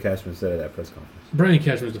Cashman said at that press conference. Brian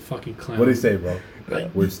Cashman's a fucking clown. What did he say, bro?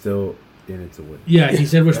 We're still in it to win. Yeah, he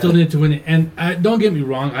said we're still in it to win it. And don't get me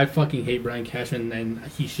wrong, I fucking hate Brian Cashman, and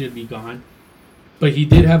he should be gone. But he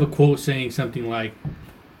did have a quote saying something like,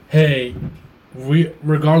 hey,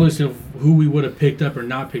 regardless of who we would have picked up or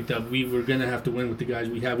not picked up, we were going to have to win with the guys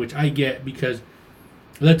we have, which I get because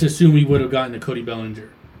let's assume we would have gotten a Cody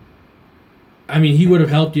Bellinger. I mean, he would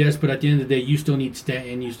have helped, yes, but at the end of the day, you still need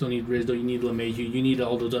Stanton, you still need Rizzo, you need LeMahieu, you need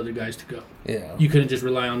all those other guys to go. Yeah. You couldn't just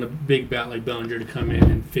rely on the big bat like Bellinger to come in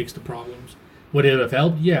and fix the problems. Would it have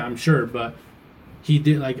helped? Yeah, I'm sure, but he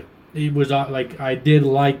did, like, it was like, I did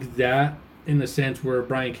like that. In the sense where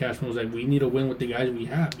Brian Cashman was like, we need to win with the guys we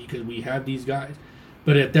have because we have these guys.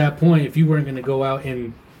 But at that point, if you weren't going to go out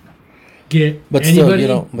and get anybody,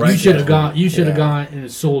 you should have gone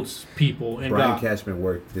and sold people. And Brian Cashman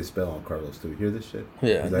worked his spell on Carlos too. You hear this shit?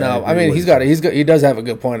 Yeah. No, I mean he does have a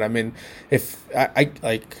good point. I mean, if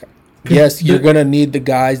I yes, you're going to need the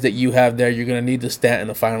guys that you have there. You're going to need the Stanton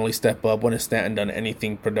to finally step up. When has Stanton done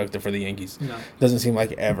anything productive for the Yankees? No. Doesn't seem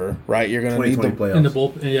like ever, right? You're going to need the playoffs. In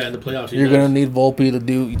the playoffs. You're going to need Volpe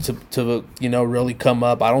to really come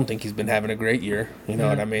up. I don't think he's been having a great year. You know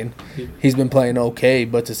what I mean? He's been playing okay,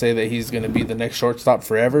 but to say that he's going to be the next shortstop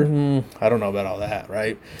forever, I don't know about all that,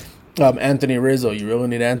 right? Anthony Rizzo, you really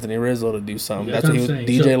need Anthony Rizzo to do something. That's what he was.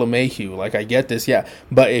 DJ LeMahieu, like I get this, yeah.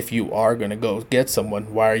 But if you are going to go get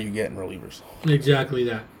someone, why are you getting relievers? Exactly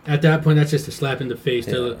that. At that point, that's just a slap in the face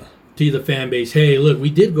to the fan base. Hey, look, we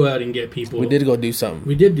did go out and get people. We did go do something.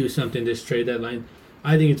 We did do something this trade deadline.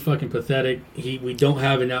 I think it's fucking pathetic. We don't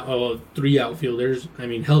have 3 outfielders. I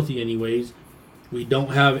mean, healthy anyways. We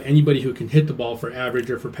don't have anybody who can hit the ball for average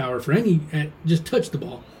or for power for just touch the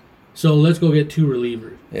ball. So let's go get 2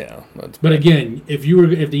 relievers. Yeah. But again, if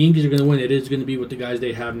the Yankees are going to win, it is going to be with the guys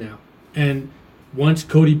they have now. And once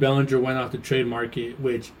Cody Bellinger went off the trade market,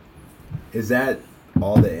 which is that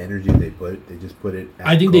all the energy they put? They just put it.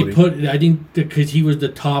 I think because he was the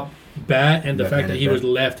top bat, and the fact that he was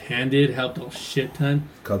left-handed helped a shit ton.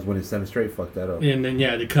 Cubs winning 7 straight fucked that up. And then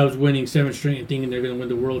the Cubs winning 7 straight and thinking they're going to win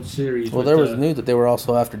the World Series. Well, there was news that they were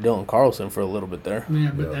also after Dylan Carlson for a little bit there.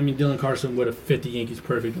 Yeah, but I mean, Dylan Carlson would have fit the Yankees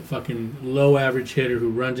perfect. A fucking low average hitter who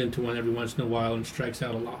runs into one every once in a while and strikes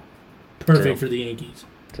out a lot. Perfect for the Yankees.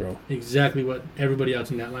 True. Exactly what everybody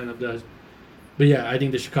else in that lineup does. But yeah, I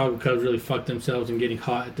think the Chicago Cubs really fucked themselves in getting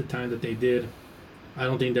hot at the time that they did. I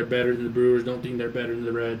don't think they're better than the Brewers. Don't think they're better than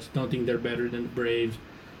the Reds. Don't think they're better than the Braves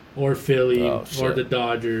or Philly or the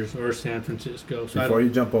Dodgers or San Francisco. So before you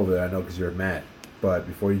jump over there, I know because you're Matt, but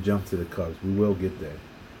before you jump to the Cubs, we will get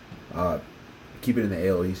there. Keep it in the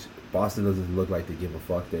AL East. Boston doesn't look like they give a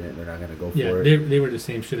fuck. They're not going to go for it. They were the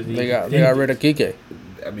same shit as the Yankees. They got rid of Kike.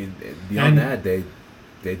 I mean, beyond that, they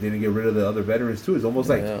didn't get rid of the other veterans too. It's almost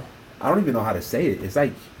like I don't even know how to say it. It's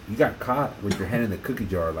like you got caught with your hand in the cookie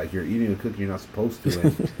jar, like you're eating a cookie you're not supposed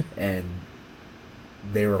to, and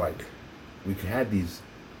they were like, we had these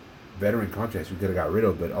veteran contracts we could have got rid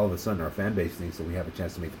of, but all of a sudden our fan base thinks that we have a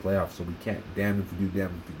chance to make the playoffs, so we can't. Damn if we do, damn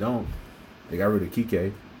if we don't. They got rid of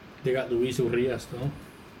Kike. They got Luis Urias though.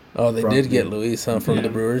 Oh, they did get Luis from the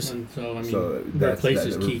Brewers. And so I mean,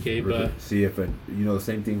 replaces Kike, but see if the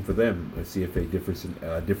same thing for them. See if a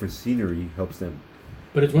different scenery helps them.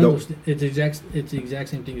 But it's one of those. It's the exact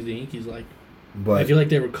same thing as the Yankees. Like, but I feel like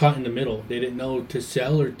they were caught in the middle. They didn't know to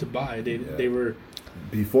sell or to buy. They were.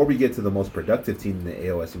 Before we get to the most productive team in the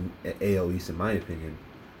AL East, in my opinion,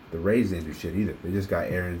 the Rays didn't do shit either. They just got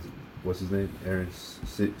Aaron. What's his name? Aaron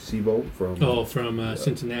Sebo from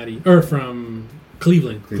Cincinnati or from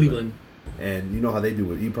Cleveland. And you know how they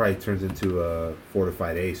do it. He probably turns into a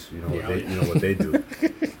fortified ace. You know what they do.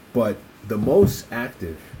 But the most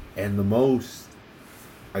active and the most,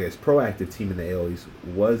 I guess, proactive team in the AL East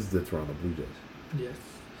was the Toronto Blue Jays. Yes.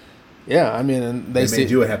 Yeah, I mean, and they made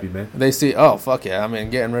you a happy man. They see, oh, fuck yeah. I mean,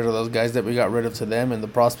 getting rid of those guys that we got rid of to them and the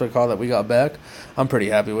prospect haul that we got back, I'm pretty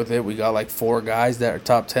happy with it. We got like 4 guys that are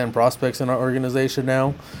top 10 prospects in our organization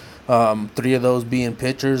now. 3 of those being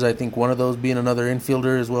pitchers. I think one of those being another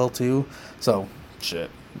infielder as well, too. So, shit.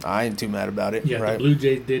 I ain't too mad about it. Yeah, right? The Blue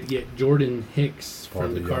Jays did get Jordan Hicks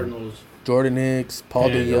from the Cardinals. Jordan Hicks, Paul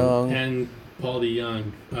DeYoung. And Paul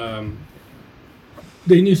DeYoung.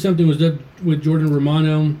 They knew something was up with Jordan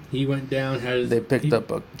Romano. He went down. They picked up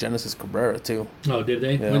a Genesis Cabrera, too. Oh, did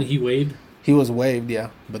they? Yeah. When he waived? He was waived, yeah.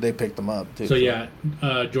 But they picked him up, too. So, yeah,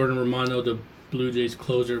 Jordan Romano, Blue Jays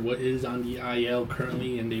closer what is on the IL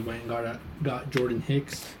currently, and they went and got Jordan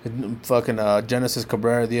Hicks. Fucking Genesis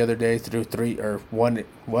Cabrera the other day threw one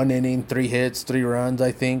inning, 3 hits, 3 runs,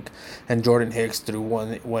 I think, and Jordan Hicks threw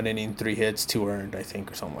one inning, 3 hits, 2 earned, I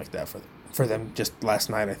think, or something like that for them just last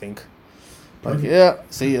night, I think. Like, yeah,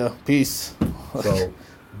 see ya, peace. So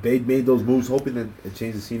they made those moves hoping that it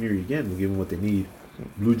changed the scenery again. We'll give them what they need.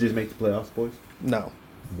 Blue Jays make the playoffs, boys? No.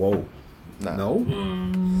 Whoa. No?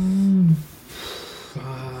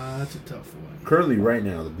 That's a tough one. Currently, right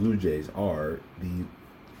now, the Blue Jays are the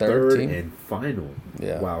third and final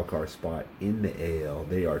wild card spot in the AL.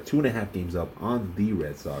 They are 2.5 games up on the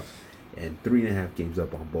Red Sox and 3.5 games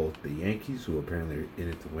up on both the Yankees, who apparently are in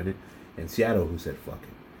it to win it, and Seattle, who said fuck it.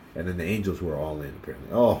 And then the Angels, who are all in, apparently.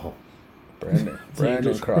 Oh,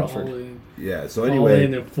 Brandon Crawford. Yeah, so anyway.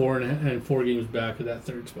 All in and 4 games back of that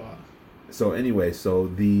third spot. So anyway,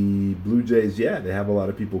 the Blue Jays, they have a lot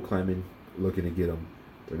of people climbing, looking to get them.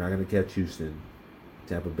 They're not going to catch Houston.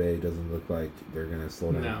 Tampa Bay doesn't look like they're going to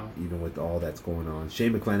slow down, even with all that's going on.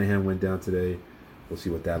 Shane McClanahan went down today. We'll see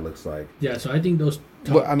what that looks like. Yeah, so I think those.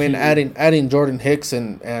 Well, I mean, adding Jordan Hicks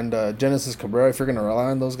and Genesis Cabrera, if you're going to rely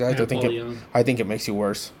on those guys, I think it makes you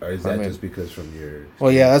worse. Or is that just because from your?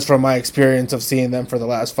 Well, yeah, that's from my experience of seeing them for the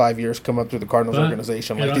last 5 years come up through the Cardinals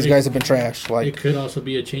organization. Like, these guys have been trash. Like, it could also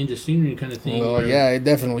be a change of scenery kind of thing. Well, yeah, it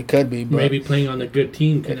definitely could be. But maybe playing on a good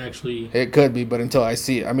team can actually. It could be, but until I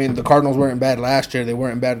see, I mean, the Cardinals weren't bad last year. They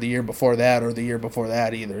weren't bad the year before that or the year before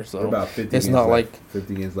that either. So about 50 it's not left, like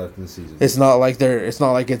 50 games left in the season. It's not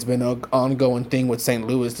like it's been an ongoing thing with St.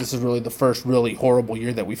 Louis. This is really the first really horrible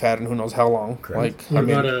year that we've had in who knows how long. Correct. What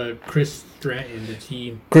about Chris Stratton, the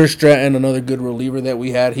team? Chris Stratton, another good reliever that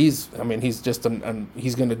we had. He's just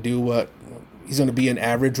he's going to do what he's going to be an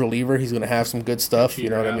average reliever. He's going to have some good stuff. You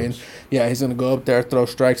know what I mean? Yeah, he's going to go up there, throw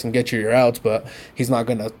strikes, and get you your outs, but he's not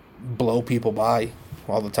going to blow people by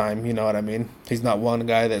all the time. You know what I mean? He's not one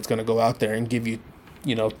guy that's going to go out there and give you,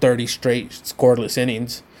 30 straight scoreless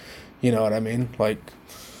innings. You know what I mean? Like,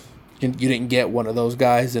 you didn't get one of those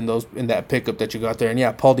guys in that pickup that you got there. And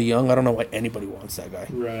yeah, Paul DeYoung, I don't know why anybody wants that guy.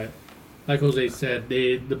 Right. Like Jose said,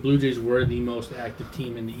 the Blue Jays were the most active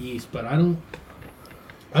team in the East, but I don't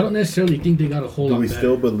necessarily think they got a whole lot better. Do we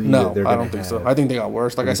still believe that they're I don't think so. I think they got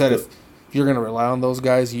worse. Like I said, if you're going to rely on those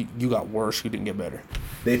guys, you got worse. You didn't get better.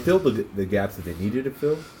 They filled the gaps that they needed to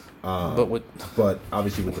fill. But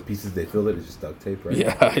obviously with the pieces they filled it's just duct tape, right?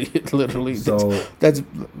 Yeah, literally. So that's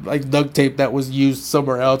like duct tape that was used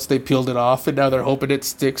somewhere else. They peeled it off, and now they're hoping it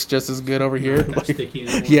sticks just as good over here. Not sticky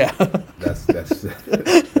anymore. Yeah, that's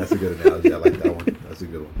a good analogy. I like that one. That's a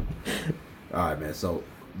good one. All right, man. So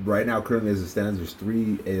right now, currently as it stands, there's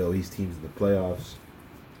 3 AL East teams in the playoffs.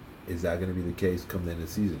 Is that going to be the case come the end of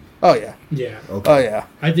the season? Oh yeah. Yeah. Okay. Oh yeah.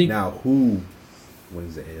 I think now who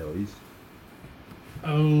wins the AL East?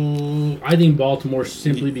 Oh, I think Baltimore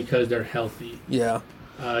simply because they're healthy. Yeah.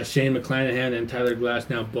 Shane McClanahan and Tyler Glass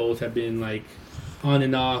now both have been like on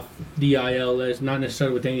and off the IL list, not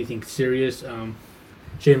necessarily with anything serious. Shane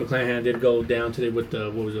McClanahan did go down today with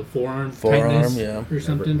the forearm tightness or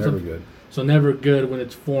something. Never good. So never good when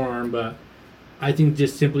it's forearm, but I think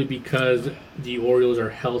just simply because the Orioles are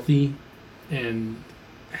healthy and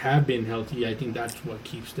have been healthy, I think that's what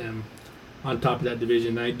keeps them on top of that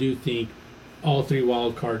division. I do think all 3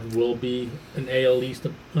 wild cards will be an AL East.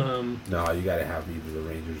 No, you got to have either the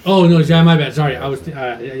Rangers. Oh no, yeah, my bad. Sorry, I was.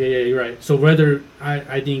 Yeah, you're right. So whether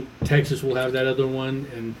I think Texas will have that other one,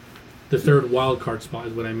 and the 3rd wild card spot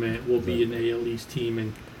is what I meant will be an AL East team,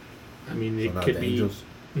 and I mean it could be. Angels?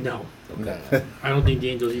 No, okay. I don't think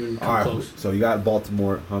the Angels even come close. So you got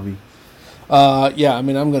Baltimore, Hummy. Yeah, I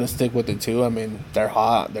mean I'm gonna stick with it too. I mean they're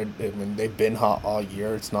hot. They've been hot all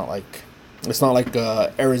year. It's not like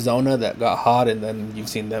Arizona that got hot and then you've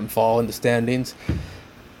seen them fall in the standings.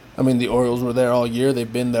 I mean, the Orioles were there all year.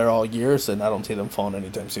 They've been there all year, so I don't see them falling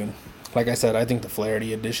anytime soon. Like I said, I think the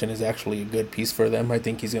Flaherty addition is actually a good piece for them. I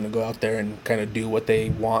think he's going to go out there and kind of do what they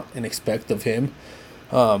want and expect of him.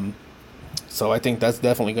 So I think that's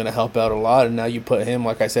definitely going to help out a lot. And now you put him,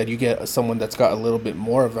 like I said, you get someone that's got a little bit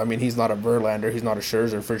more of, I mean, he's not a Verlander, he's not a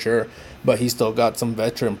Scherzer for sure, but he's still got some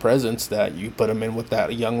veteran presence that you put him in with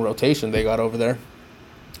that young rotation they got over there.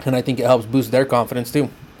 And I think it helps boost their confidence too.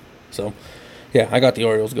 So, yeah, I got the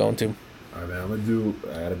Orioles going too. All right, man,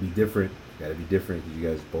 I got to be different. Because you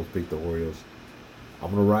guys both picked the Orioles. I'm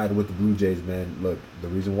going to ride with the Blue Jays, man. Look, the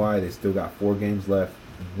reason why, they still got 4 games left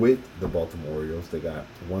with the Baltimore Orioles. They got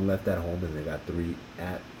 1 left at home and they got 3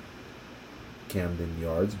 at Camden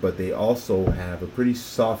Yards. But they also have a pretty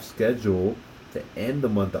soft schedule to end the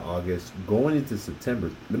month of August going into September.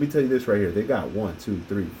 Let me tell you this right here. They got 1, 2,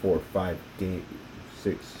 3, 4, 5 games,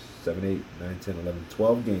 6, 7, 8, 9, 10, 11,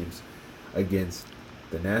 12 games against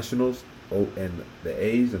the Nationals and the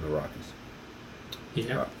A's and the Rockies.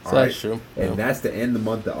 Yeah, so that's true. And that's the end of the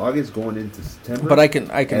month of August, going into September. But I can.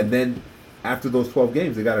 And then after those 12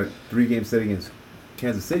 games, they got a 3-game set against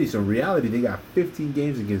Kansas City. So in reality, they got 15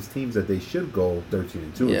 games against teams that they should go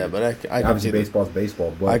 13-2. Yeah, but I can obviously see baseball's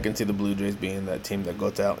baseball. But I can see the Blue Jays being that team that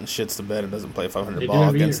goes out and shits the bed and doesn't play 500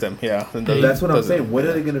 ball against them. Yeah, that's what I'm saying. When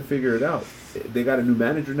are they going to figure it out? They got a new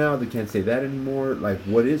manager now. They can't say that anymore. Like,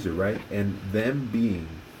 what is it, right? And them being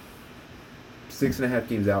 6.5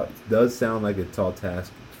 games out, it does sound like a tall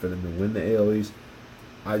task for them to win the AL East.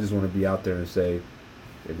 I just want to be out there and say,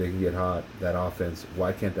 if they can get hot, that offense,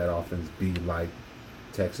 why can't that offense be like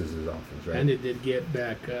Texas's offense, right? And it did get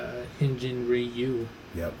back Hyun-Jin Ryu.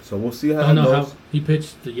 Yep. So we'll see how it goes. He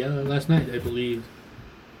pitched last night, I believe.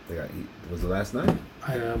 Was it last night?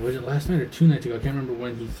 Was it last night or 2 nights ago? I can't remember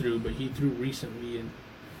when he threw, but he threw recently.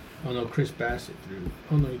 And Chris Bassett threw.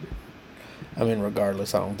 Oh no, he did. I mean,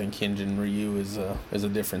 regardless, I don't think Hyun-Jin Ryu is a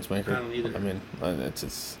difference maker. I don't either. I mean,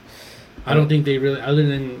 it's. I don't think they really, other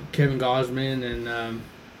than Kevin Gausman and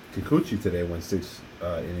Kikuchi today went 6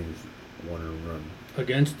 innings, 1 run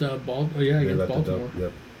against Baltimore.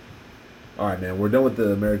 Yep. All right, man. We're done with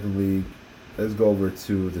the American League. Let's go over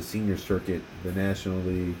to the senior circuit, the National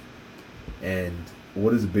League, and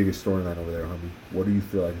what is the biggest storyline over there, homie? What do you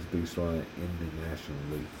feel like is the biggest storyline in the National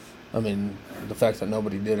League? I mean, the fact that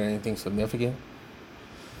nobody did anything significant.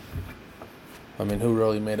 I mean, who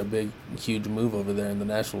really made a huge move over there in the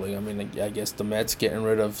National League? I mean, I guess the Mets getting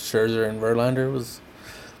rid of Scherzer and Verlander was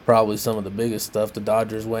probably some of the biggest stuff. The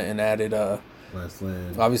Dodgers went and added Lance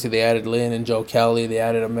Lynn. Obviously, they added Lynn and Joe Kelly. They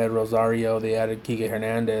added Ahmed Rosario. They added Kike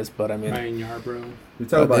Hernandez. But I mean, Ryan Yarbrough.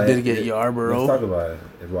 They did get Yarbrough. Let's talk about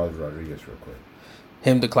Eduardo Rodriguez real quick.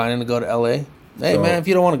 Him declining to go to L.A. Hey, man, if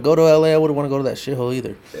you don't want to go to L.A., I wouldn't want to go to that shithole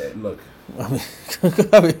either. Look,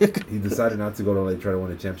 I mean, he decided not to go to L.A. try to win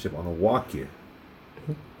a championship on a walk here,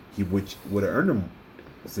 which would have earned him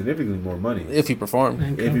significantly more money. If he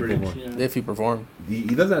performed. If he performed. He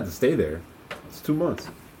doesn't have to stay there. It's 2 months.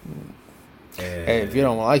 And hey, if you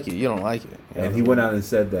don't like it, you don't like it. And he went out and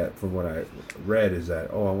said that, from what I read, is that,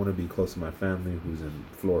 I want to be close to my family who's in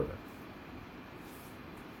Florida.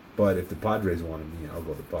 But if the Padres wanted me, I'll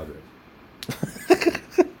go to the Padres.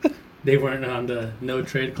 They weren't on the no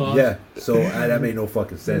trade clause? Yeah, so that made no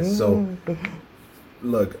fucking sense. So,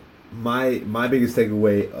 look, my biggest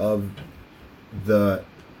takeaway of the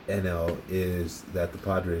NL is that the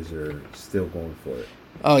Padres are still going for it.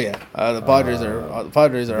 Oh yeah, the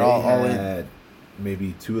Padres are all in. Had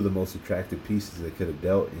maybe 2 of the most attractive pieces they could have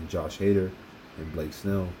dealt in Josh Hader and Blake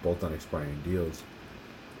Snell, both on expiring deals.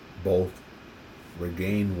 Both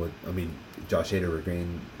regained Josh Hader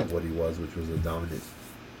regained what he was, which was a dominant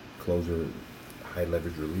closer, high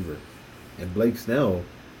leverage reliever, and Blake Snell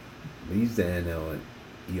leads the NL in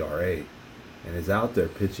ERA and is out there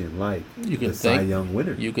pitching like the Cy Young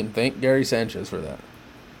winner. You can thank Gary Sanchez for that.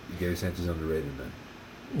 Gary Sanchez underrated, man.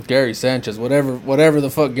 Gary Sanchez, whatever the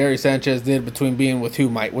fuck Gary Sanchez did between being with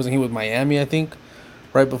wasn't he with Miami, I think,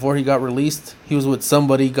 right before he got released? He was with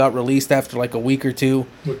somebody, got released after like a week or 2.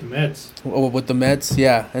 With the Mets. Oh, with the Mets,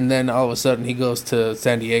 yeah. And then all of a sudden he goes to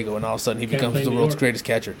San Diego, and all of a sudden he becomes the world's greatest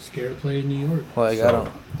catcher. Scared to play in New York.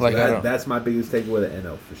 That's my biggest takeaway with the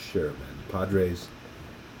NL for sure, man. The Padres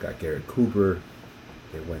got Garrett Cooper.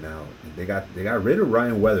 They went out and they got rid of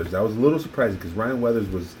Ryan Weathers. That was a little surprising because Ryan Weathers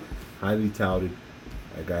was highly touted,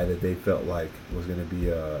 a guy that they felt like was going to be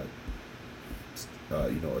a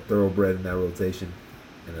thoroughbred in that rotation,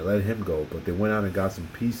 and they let him go. But they went out and got some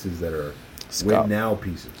pieces that are win now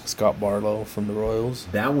pieces. Scott Barlow from the Royals.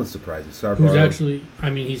 That one's surprising.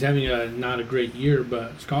 He's having not a great year,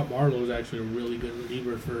 but Scott Barlow is actually a really good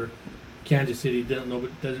reliever for Kansas City.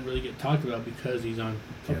 Doesn't really get talked about because he's on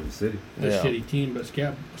Kansas City, a shitty team. But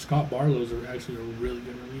Scott Barlow is actually a really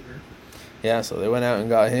good reliever. Yeah, so they went out and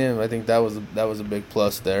got him. I think that was a big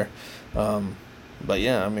plus there. But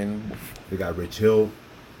yeah, I mean, they got Rich Hill,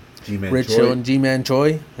 Hill and G-Man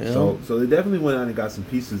Choi. So they definitely went out and got some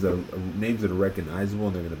pieces of names that are recognizable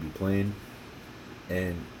and they're going to be playing.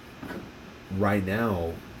 And right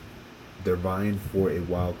now, they're vying for a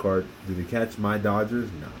wild card. Do they catch my Dodgers?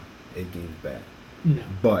 Nah, 8 games back. No,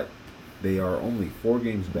 but they are only 4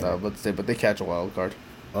 games back. But they catch a wild card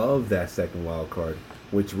of that second wild card,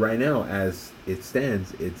 which right now, as it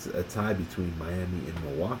stands, it's a tie between Miami and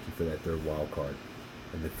Milwaukee for that 3rd wild card.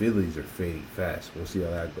 And the Phillies are fading fast. We'll see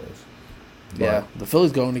how that goes. Yeah, the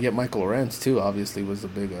Phillies going to get Michael Lorenz too. Obviously, was a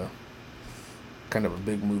big, kind of a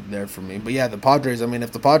big move there for me. But yeah, the Padres. I mean,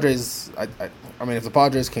 if the Padres, if the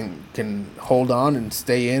Padres can hold on and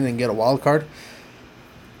stay in and get a wild card,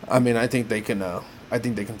 I mean, I think they can. I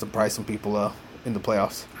think they can surprise some people in the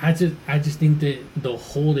playoffs. I just think that the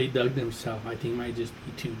hole they dug themselves, I think, might just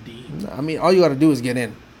be too deep. I mean, all you got to do is get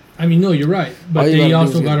in. I mean, no, you're right, but they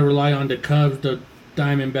also got to rely on the Cubs, the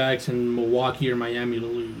Diamondbacks, and Milwaukee or Miami to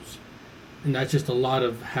lose. And that's just a lot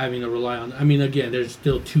of having to rely on. I mean, again, there's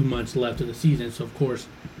still 2 months left of the season, so of course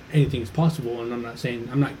anything's possible. And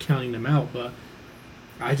I'm not counting them out, but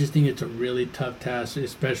I just think it's a really tough task,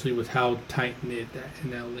 especially with how tight knit that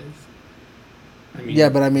NL is. I mean, yeah,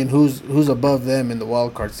 but I mean, who's above them in the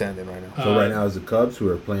wild card standing right now? So right now is the Cubs, who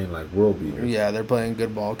are playing like world beaters. Yeah, they're playing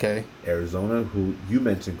good ball. Okay. Arizona, who you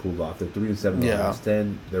mentioned cooled off. They're 3-7 in the last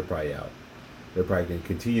 10. They're probably out. They're probably going to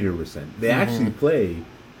continue to resent. They actually play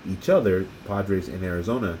each other, Padres and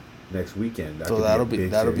Arizona, next weekend. That'll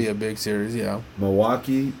be a big series. Yeah.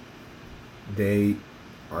 Milwaukee, they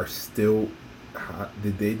are still.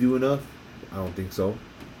 Did they do enough? I don't think so.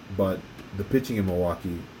 But the pitching in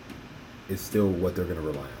Milwaukee is still what they're going to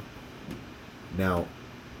rely on. Now,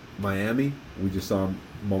 Miami, we just saw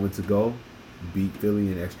moments ago, beat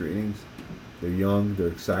Philly in extra innings. They're young. They're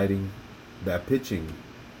exciting. That pitching.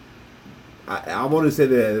 I want to say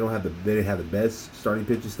that they didn't have the best starting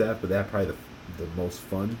pitching staff, but they have probably the most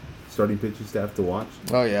fun starting pitching staff to watch.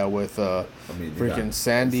 Oh yeah, with freaking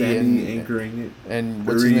Sandy and anchoring it, and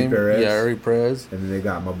what's his name? Perez. Yeah, Uri Perez. And then they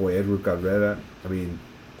got my boy Edward Cabrera. I mean,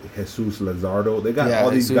 Jesus Lazardo. They got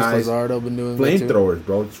all Jesus these guys. Lazardo been doing flamethrowers,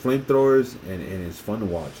 bro. It's flamethrowers, and it's fun to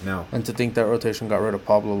watch now. And to think that rotation got rid of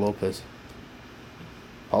Pablo Lopez.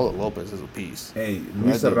 Pablo Lopez is a piece. Hey,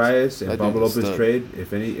 Luis Arraez and Pablo Lopez trade.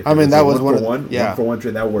 If that was one for one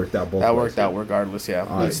trade that worked out both. That worked out regardless, yeah.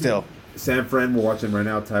 But still, San Fran, we're watching right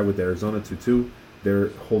now, tied with Arizona 2-2. They're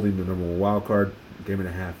holding the number one wild card, game and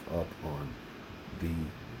a half up on the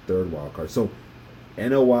third wild card. So,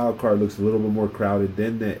 NL wild card looks a little bit more crowded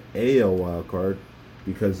than the AL wild card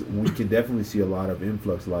because we can definitely see a lot of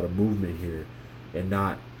influx, a lot of movement here, and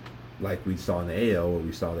not like we saw in the AL, where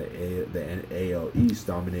we saw the AL East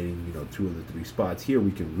dominating, 2 of the 3 spots. Here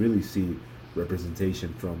we can really see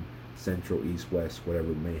representation from Central, East, West, whatever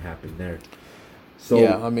may happen there. So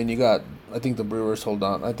yeah, I mean, I think the Brewers hold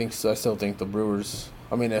on. I still think the Brewers.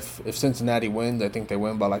 I mean, if Cincinnati wins, I think they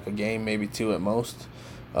win by like a game, maybe 2 at most.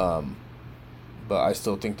 But I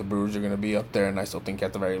still think the Brewers are going to be up there, and I still think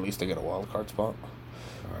at the very least they get a wild card spot.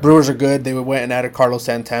 Brewers are good. They went and added Carlos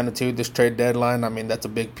Santana too this trade deadline. I mean, that's a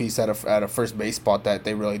big piece at a first base spot that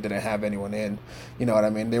they really didn't have anyone in. You know what I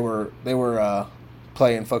mean? They were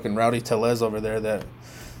playing fucking Rowdy Tellez over there that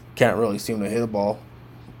can't really seem to hit a ball.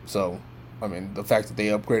 So, I mean, the fact that they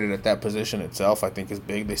upgraded at that position itself, I think, is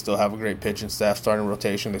big. They still have a great pitching staff, starting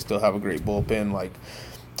rotation. They still have a great bullpen. Like,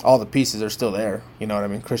 all the pieces are still there. You know what I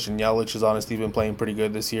mean? Christian Yelich has honestly been playing pretty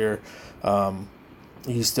good this year.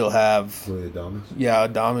 You still have Adames. Yeah,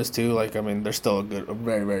 Adames too. Like, I mean, they're still a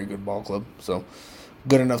very, very good ball club. So,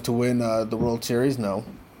 good enough to win the World Series? No,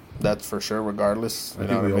 that's for sure. Regardless, I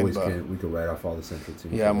think we always can. We could write off all the Central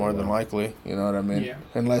teams. Yeah, more than likely. You know what I mean? Yeah.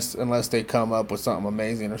 Unless they come up with something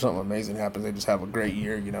amazing or something amazing happens, they just have a great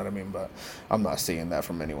year. You know what I mean? But I'm not seeing that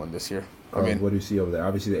from anyone this year. I mean, what do you see over there?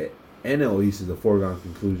 Obviously, the NL East is a foregone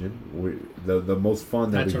conclusion. The most fun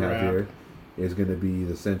that we have here is going to be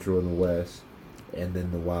the Central and the West. And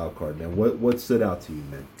then the wild card, man. What stood out to you,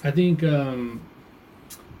 man? I think the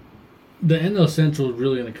NL Central is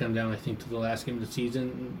really going to come down, I think, to the last game of the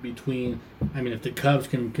season between, if the Cubs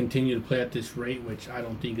can continue to play at this rate, which I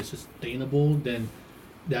don't think is sustainable, then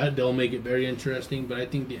they'll make it very interesting. But I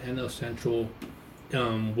think the NL Central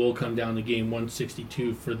will come down to game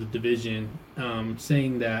 162 for the division,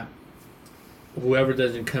 saying that whoever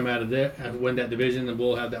doesn't come out of there win that division, then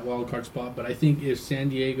we'll have that wild card spot. But I think if San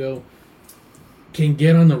Diego can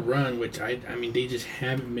get on the run, which they just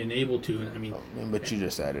haven't been able to. But you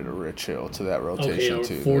just added a Rich Hill to that rotation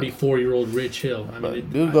too. 44-year-old Rich Hill.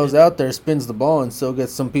 Dude goes out there, spins the ball, and still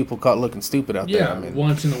gets some people caught looking stupid out there. Yeah,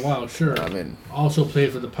 once in a while, sure. Also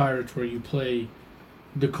played for the Pirates, where you play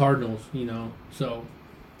the Cardinals. So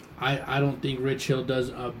I don't think Rich Hill does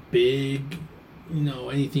a big,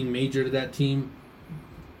 anything major to that team.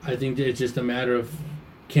 I think that it's just a matter of,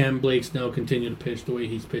 can Blake Snell continue to pitch the way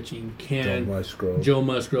he's pitching? Can Joe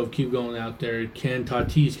Musgrove keep going out there? Can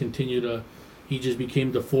Tatis continue to... He just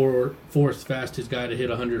became the fourth fastest guy to hit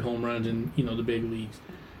 100 home runs in, the big leagues.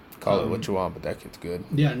 Call it what you want, but that kid's good.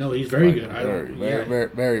 Yeah, no, he's very good.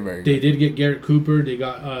 Very good. They did get Garrett Cooper. They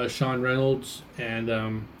got Sean Reynolds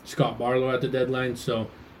and Scott Barlow at the deadline. So,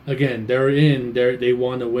 again, they're in. They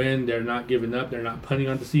want to win. They're not giving up. They're not punting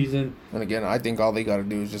on the season. And again, I think all they got to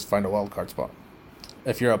do is just find a wild card spot.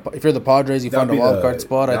 If you're the Padres, you find a wild card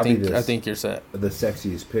spot. I think you're set. The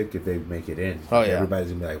sexiest pick if they make it in. Oh yeah,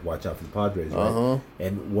 everybody's gonna be like, watch out for the Padres, right?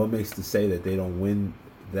 And what makes to say that they don't win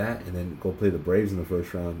that and then go play the Braves in the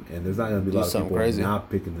first round? And there's not gonna be a lot of people not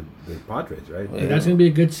picking the Padres, right? Yeah. That's gonna be a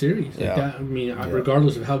good series. Yeah. Like that, I mean,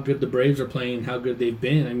 regardless of how good the Braves are playing, how good they've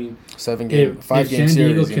been. I mean, 5-game San series.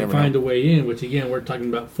 Diego can find a way in, which again we're talking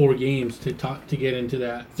about 4 games to get into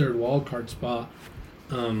that third wild card spot.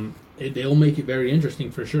 They'll make it very interesting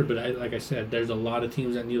for sure, but like I said, there's a lot of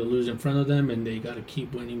teams that need to lose in front of them, and they got to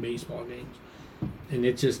keep winning baseball games. And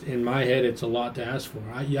it's just, in my head, it's a lot to ask for.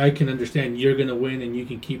 I can understand you're going to win and you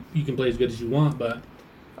can play as good as you want, but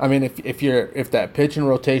I mean, if that pitching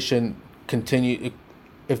rotation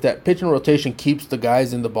if that pitching rotation keeps the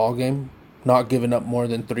guys in the ball game, not giving up more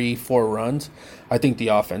than 3-4 runs, I think the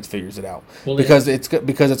offense figures it out. Well, because it's going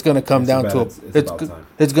to come down to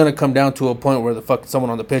it's going to come down to a point where someone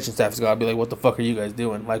on the pitching staff is going to be like, what the fuck are you guys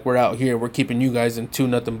doing? Like, we're out here, we're keeping you guys in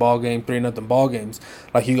 2-0 ball game, 3-0 ball games.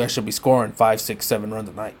 Like, you guys should be scoring 5, 6, 7 runs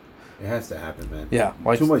a night. It has to happen, man. Yeah,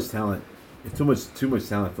 like, too much talent. It's too much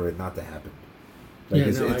talent for it not to happen. Like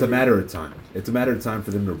it's a matter of time. It's a matter of time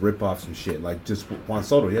for them to rip off some shit. Like just Juan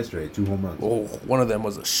Soto yesterday, 2 home runs. Oh, one of them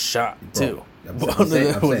was a shot too. I'm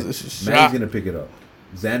saying, Manny's gonna pick it up.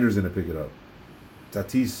 Xander's gonna pick it up.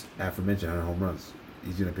 Tatis, aforementioned, 100 home runs.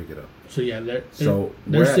 He's gonna pick it up. So yeah, they're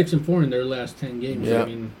 6-4 in their last 10 games. Yeah. I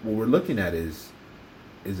mean, what we're looking at is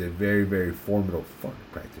a very, very formidable fucking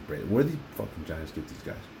practice break. Where the fucking Giants get these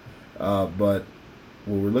guys? But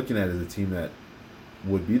what we're looking at is a team that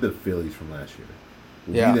would be the Phillies from last year.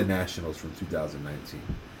 Would be the Nationals from 2019.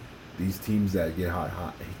 These teams that get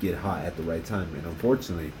hot at the right time, and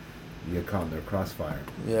unfortunately, you get caught in their crossfire.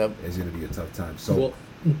 Yep, it's going to be a tough time. So, well,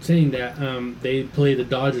 saying that, they play the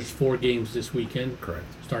Dodgers 4 games this weekend. Correct.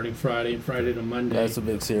 Starting Friday to Monday. That's a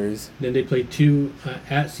big series. Then they play 2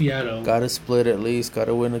 at Seattle. Got to split at least. Got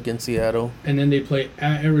to win against Seattle. And then they play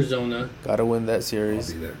at Arizona. Got to win that series.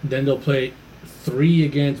 I'll be there. Then they'll play 3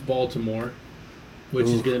 against Baltimore, which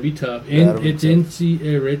is going to be tough. And it's in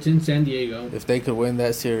San Diego. If they could win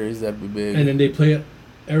that series, that'd be big. And then they play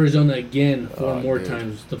Arizona again 4 more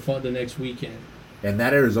times the next weekend. And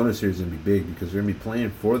that Arizona series is going to be big because they're going to be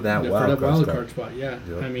playing for that wild card spot. Yeah,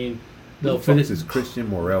 yep. I mean, they'll finish. This Christian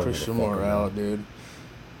Morel. Christian Morel, dude.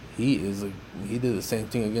 He did the same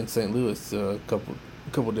thing against St. Louis a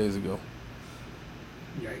couple days ago.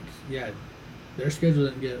 Yikes! Yeah, their schedule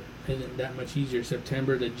isn't that much easier.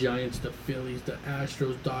 September, the Giants, the Phillies, the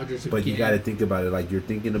Astros, Dodgers. But you got to think about it. Like you're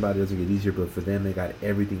thinking about it, doesn't get easier. But for them, they got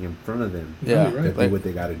everything in front of them. Yeah, right. To do what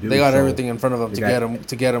they got to do. They got everything in front of them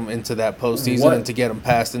to get them into that postseason and to get them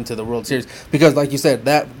past into the World Series. Because, like you said,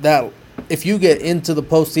 that if you get into the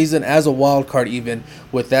postseason as a wild card, even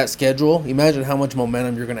with that schedule, imagine how much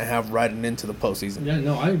momentum you're going to have riding into the postseason. Yeah,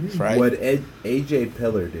 no, I agree. Right? What AJ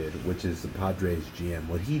Peller did, which is the Padres GM,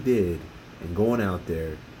 what he did, and going out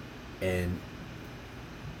there. And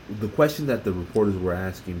the question that the reporters were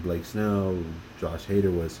asking Blake Snell, Josh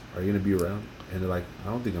Hader was, are you going to be around? And they're like, I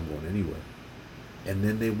don't think I'm going anywhere. And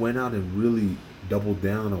then they went out and really doubled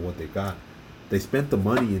down on what they got. They spent the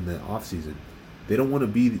money in the offseason. They don't want to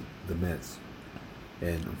be the Mets.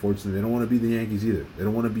 And unfortunately, they don't want to be the Yankees either. They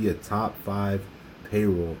don't want to be a top 5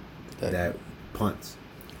 payroll that punts.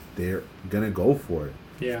 They're going to go for it.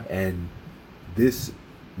 Yeah. And this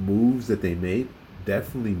moves that they made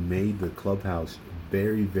definitely made the clubhouse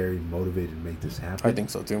very, very motivated to make this happen. I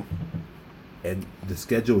think so too. And the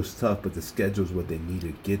schedule is tough, but the schedule is what they need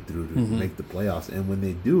to get through to make the playoffs. And when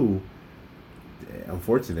they do,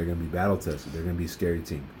 unfortunately, they're going to be battle tested. They're going to be a scary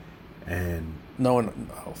team. And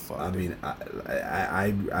fuck. I mean,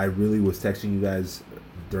 I really was texting you guys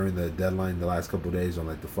during the deadline the last couple of days on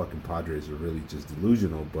like the fucking Padres are really just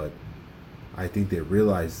delusional, but I think they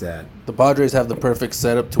realize that the Padres have the perfect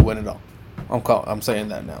setup to win it all. I'm saying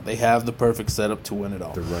that now. They have the perfect setup to win it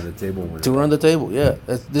all. To run the table. Run the table, yeah.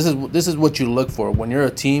 This is what you look for when you're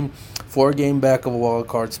a team 4 game back of a wild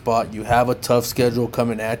card spot. You have a tough schedule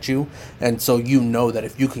coming at you, and so you know that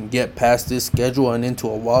if you can get past this schedule and into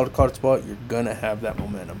a wild card spot, you're gonna have that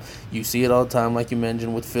momentum. You see it all the time, like you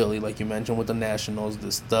mentioned with Philly, like you mentioned with the Nationals.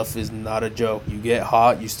 This stuff is not a joke. You get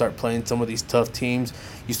hot, you start playing some of these tough teams,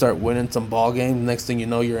 you start winning some ball games. Next thing you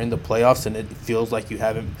know, you're in the playoffs, and it feels like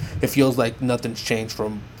It feels like nothing's changed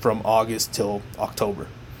from August till October.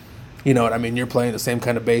 You know what I mean? You're playing the same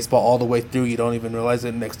kind of baseball all the way through. You don't even realize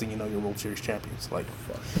it. Next thing you know, you're World Series champions. Like,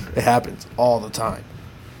 it happens all the time.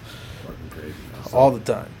 Fucking crazy. All the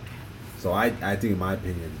time. So I think, in my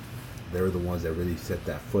opinion, they're the ones that really set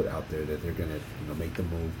that foot out there that they're gonna make the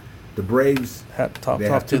move. The Braves, they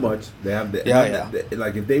have too much. They have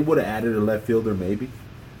like if they would have added a left fielder, maybe.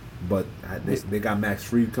 But they got Max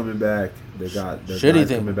Fried coming back. They got their guys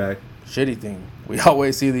coming back. Shitty thing. We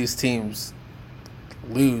always see these teams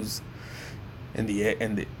lose in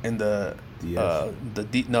the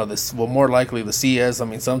more likely the CS. I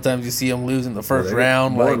mean, sometimes you see them lose in the first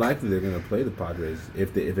round. More likely they're gonna play the Padres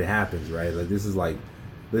if it happens, right?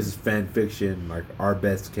 This is fan fiction, like our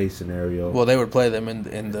best case scenario. Well, they would play them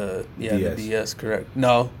in the DS, correct?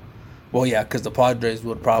 No. Well, yeah, because the Padres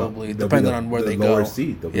would probably, depending on where they go.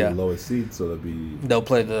 They'll be the lowest seed, so they'll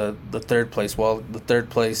play the third place. Well, the third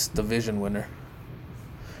place division winner,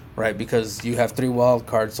 right? Because you have 3 wild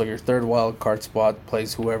cards, so your third wild card spot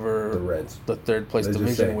plays whoever the Reds, the third place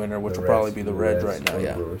division winner, which will probably be the Reds right now.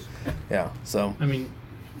 Yeah, yeah. So I mean,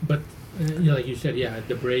 but like you said,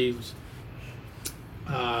 the Braves.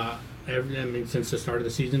 Since the start of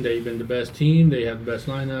the season, they've been the best team. They have the best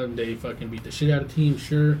lineup. They fucking beat the shit out of teams,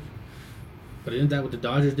 sure. But isn't that what the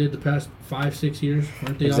Dodgers did the past 5-6 years?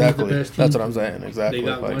 Weren't they always the best team? That's what I'm saying. Exactly. They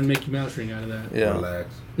got one Mickey Mouse ring out of that. Yeah.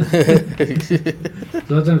 Relax. So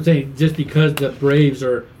that's what I'm saying. Just because the Braves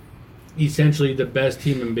are essentially the best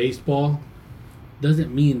team in baseball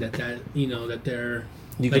doesn't mean that they're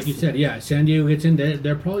like you said, San Diego gets in, they're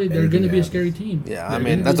going to be a scary team. Yeah, I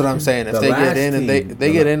mean that's what I'm saying. If they get in and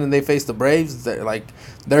they get in and they face the Braves, they're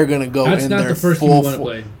going to go in there. That's not the first team you want to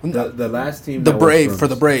play. The last team, for the Braves. For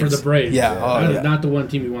the Braves, yeah. That is not the one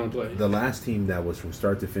team you want to play. The last team that was from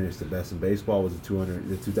start to finish the best in baseball was the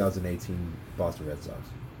 2018 Boston Red Sox.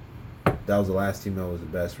 That was the last team that was the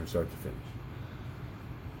best from start to finish.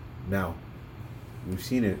 Now, we've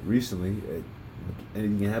seen it recently.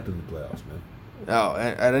 Anything can happen in the playoffs, man. Oh,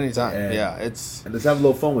 at any time. And it's... And let's have a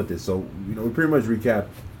little fun with this. So, we pretty much recap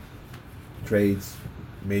trades,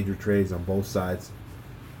 major trades on both sides.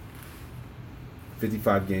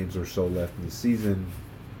 55 games or so left in the season.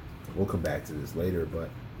 We'll come back to this later, but,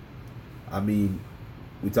 I mean,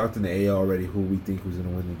 we talked in the AL already who we think was going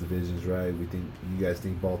to win the divisions, right? You guys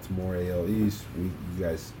think Baltimore, AL East. You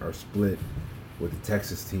guys are split with the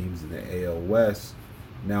Texas teams in the AL West.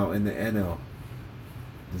 Now, in the NL,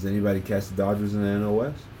 does anybody catch the Dodgers in the NL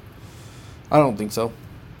West? I don't think so.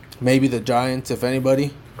 Maybe the Giants, if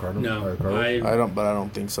anybody. No, I don't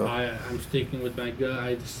think so. I'm sticking with my gut.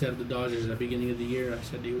 I said the Dodgers at the beginning of the year. I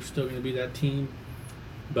said they were still going to be that team,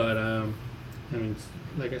 but I mean,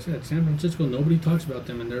 like I said, San Francisco. Nobody talks about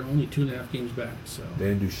them, and they're only 2.5 games back. So they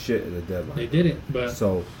didn't do shit at the deadline. They did it, but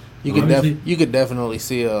so you could definitely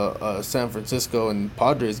see a San Francisco and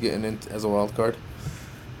Padres getting in as a wild card.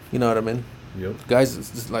 You know what I mean? Yep. Guys,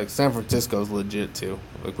 it's just like San Francisco's legit too.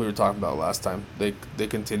 Like we were talking about last time, they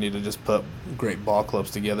continue to just put great ball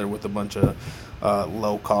clubs together with a bunch of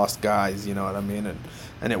low cost guys. You know what I mean?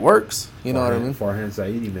 And it works. You know what I mean? Farhan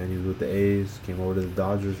Zaidi, man, he was with the A's, came over to the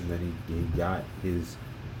Dodgers, and then he got his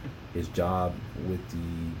job with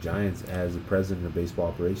the Giants as the president of baseball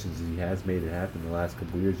operations. He has made it happen the last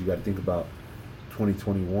couple of years. You got to think about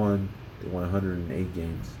 2021. They won 108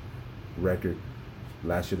 games, record.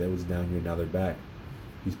 Last year that was a down year. Now they're back.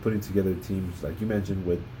 He's putting together teams, like you mentioned,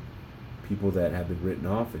 with people that have been written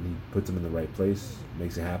off, and he puts them in the right place,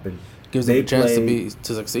 makes it happen. Gives them a chance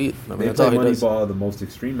to succeed. I mean, they that's play all he does. Moneyball the most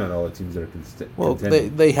extreme out of all the teams that are well,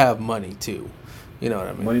 they have money too. You know what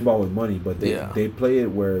I mean? Moneyball with money, but they play it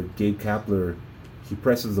where Gabe Kapler, he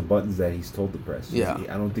presses the buttons that he's told to press. Yeah.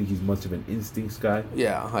 I don't think he's much of an instincts guy.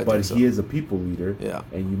 Yeah, I but think so. He is a people leader. Yeah.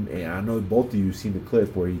 And I know both of you have seen the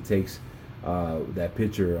clip where he takes that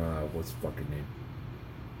pitcher, what's his fucking name?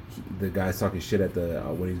 The guy's talking shit at the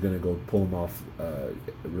when he's gonna go pull him off.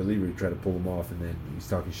 Reliever try to pull him off, and then he's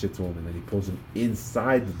talking shit to him, and then he pulls him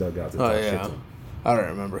inside the dugout to talk shit to him. I don't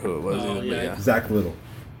remember who it was either. But yeah. Zach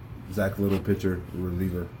Little, pitcher,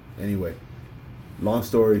 reliever. Anyway, long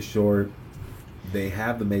story short, they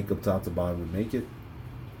have the makeup top to bottom to make it.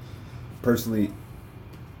 Personally,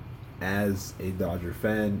 as a Dodger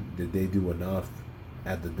fan, did they do enough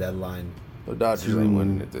at the deadline? The Dodgers ain't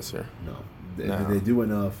winning it this year. No. Did they do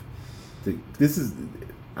enough?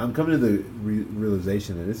 I'm coming to the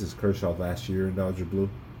realization that this is Kershaw last year in Dodger Blue.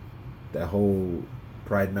 That whole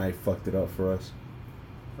Pride Night fucked it up for us.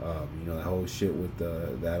 That whole shit with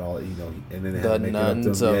that all, and then they had to make it up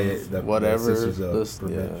to whatever,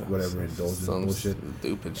 whatever indulgence bullshit.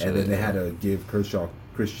 Stupid shit. And then they had to give Kershaw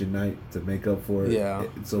Christian Night to make up for it. Yeah.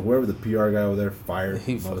 So whoever the PR guy over there fired,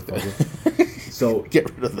 motherfucker. So get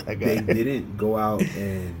rid of that guy. They didn't go out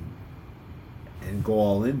and go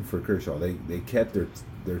all in for Kershaw. They kept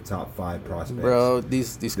their top 5 prospects. Bro,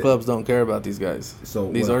 these clubs don't care about these guys.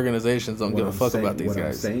 So these organizations don't give a fuck about these guys. What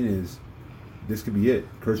I'm saying is, this could be it.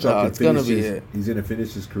 Kershaw it's gonna be it. He's gonna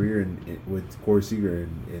finish his career with Corey Seager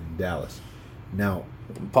in Dallas. Now,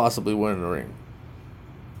 possibly winning a ring.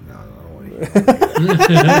 No, I don't want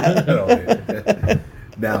to.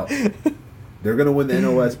 Now, they're gonna win the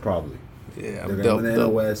NOS probably. Yeah, they're gonna win the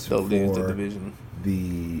NOS for the division.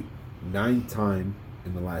 The 9th time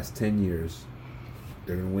in the last 10 years.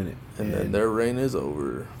 They're gonna win it, and then their reign is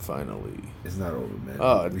over. Finally, it's not over,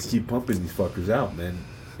 man. We keep pumping these fuckers out, man.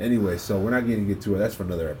 Anyway, so we're not going to get to it. That's for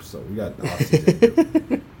another episode. We got the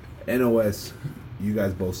offseason. NOS, you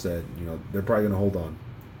guys both said, they're probably going to hold on.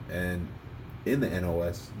 And in the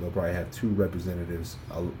NOS, they'll probably have 2 representatives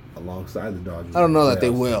alongside the Dodgers. I don't know that they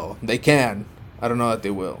will. They can. I don't know that they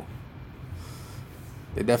will.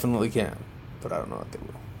 They definitely can, but I don't know that they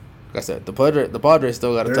will. Like I said, the Padres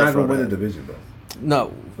still got a tough road. They're not going to win the division, though.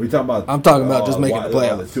 No. Are you talking about? I'm talking about just making the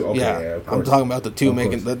playoffs. Okay, yeah, I'm talking about the 2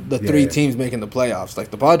 making the 3 teams making the playoffs.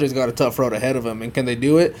 Like the Padres got a tough road ahead of them, and can they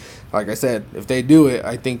do it? Like I said, if they do it,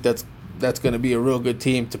 I think that's going to be a real good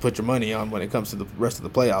team to put your money on when it comes to the rest of the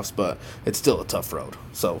playoffs. But it's still a tough road.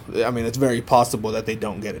 So I mean, it's very possible that they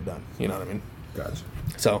don't get it done. You know what I mean? Gotcha.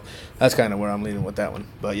 So that's kind of where I'm leaning with that one.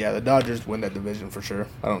 But yeah, the Dodgers win that division for sure.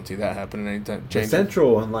 I don't see that happening anytime. The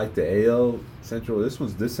Central, unlike the AL Central,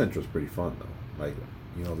 this Central's pretty fun though. Like,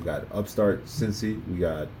 we got upstart Cincy, we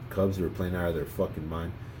got Cubs who are playing out of their fucking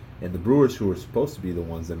mind, and the Brewers who are supposed to be the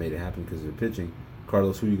ones that made it happen because they're pitching.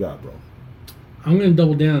 Carlos, who you got, bro? I'm gonna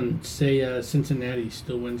double down and say Cincinnati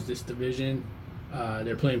still wins this division.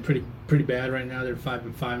 They're playing pretty bad right now. They're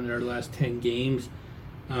 5-5 in their last 10 games.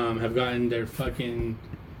 Have gotten their fucking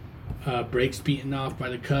breaks beaten off by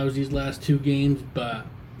the Cubs these last 2 games, but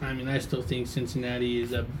I mean, I still think Cincinnati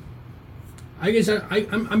is a. I guess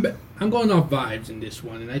I'm going off vibes in this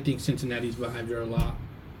one, and I think Cincinnati's vibes are a lot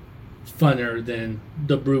funner than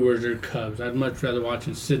the Brewers or Cubs. I'd much rather watch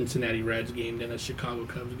a Cincinnati Reds game than a Chicago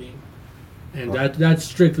Cubs game, and that's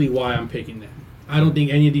strictly why I'm picking them. I don't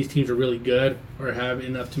think any of these teams are really good or have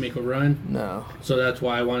enough to make a run. No. So that's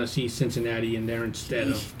why I want to see Cincinnati in there instead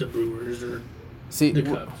of the Brewers or the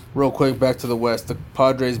Cubs. Real quick, back to the West. The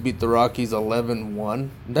Padres beat the Rockies 11-1.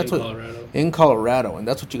 Colorado. In Colorado, and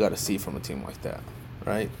that's what you got to see from a team like that,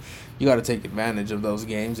 right? You got to take advantage of those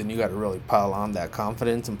games, and you got to really pile on that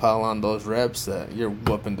confidence and pile on those reps that you're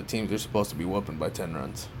whooping the teams you're supposed to be whooping by 10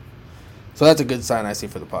 runs. So that's a good sign I see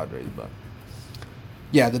for the Padres, but...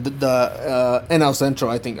 Yeah, the NL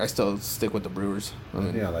Central, I think I still stick with the Brewers. I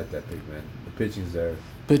like that pick, man. The pitching's there.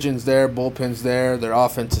 Pitching's there, bullpen's there. Their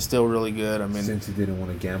offense is still really good. I mean, since he didn't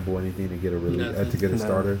want to gamble anything to get a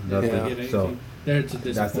starter, nothing. Yeah. So that's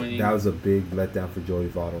disappointing. That was a big letdown for Joey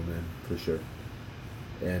Votto, man, for sure.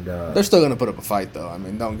 And they're still going to put up a fight, though. I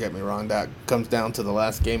mean, don't get me wrong. That comes down to the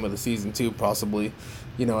last game of the season, too, possibly.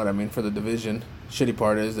 You know what I mean, for the division. Shitty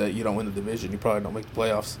part is that you don't win the division. You probably don't make the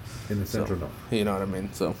playoffs. In the Central, no. You know what I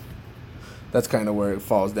mean? So that's kind of where it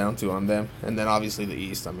falls down to on them. And then, obviously, the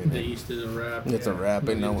East. I mean, the East is a wrap. It's a wrap.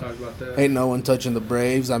 Ain't no one touching the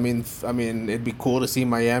Braves. I mean, it'd be cool to see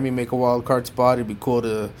Miami make a wild card spot. It'd be cool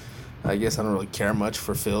to... I guess I don't really care much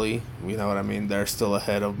for Philly. You know what I mean? They're still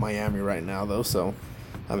ahead of Miami right now, though, so...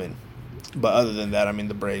 I mean, but other than that, I mean,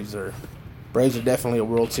 the Braves are definitely a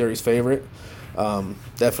World Series favorite.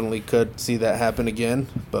 Definitely could see that happen again,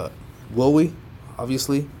 but will we?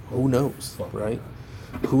 Obviously, who knows, right?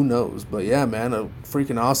 Who knows? But yeah, man, a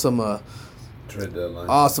freaking awesome trade deadline.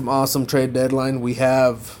 Awesome trade deadline. We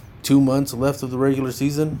have 2 months left of the regular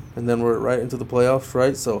season, and then we're right into the playoffs,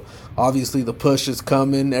 right? So obviously the push is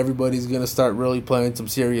coming. Everybody's gonna start really playing some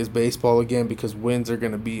serious baseball again because wins are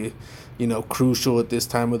gonna be, crucial at this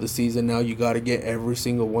time of the season. Now you got to get every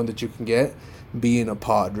single one that you can get. Being a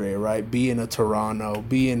Padre, right? Being a Toronto,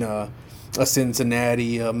 being a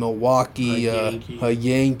Cincinnati, a Milwaukee, a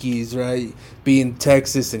Yankees, right? Being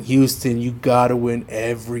Texas and Houston, you got to win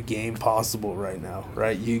every game possible right now,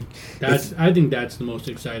 right? I think that's the most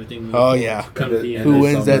exciting thing. Oh yeah, who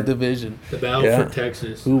wins that division? The battle for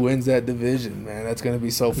Texas. Who wins that division, man? That's gonna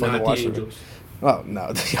be so fun to watch. The Angels. Oh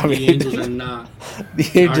no! I mean, the Angels are not. The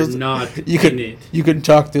Angels are not you in it. You can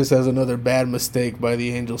chalk this as another bad mistake by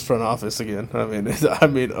the Angels front office again. I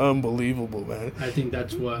mean, unbelievable, man. I think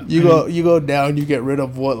that's what you go down. You get rid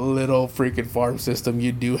of what little freaking farm system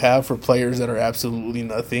you do have for players that are absolutely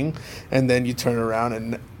nothing, and then you turn around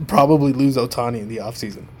and probably lose Ohtani in the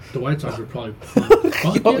offseason. The White Sox are probably.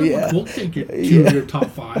 We'll take two of your top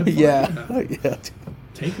 5. Yeah.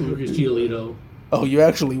 Take Lucas Giolito. Oh, you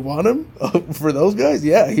actually want him for those guys?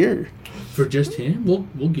 Yeah, here. For just him,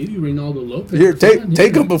 we'll give you Reynaldo Lopez. Here,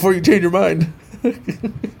 take him before you change your mind.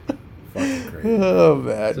 Oh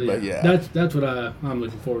man, so, but yeah, that's what I'm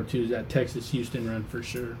looking forward to is that Texas Houston run for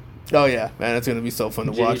sure. Oh yeah, man, it's gonna be so fun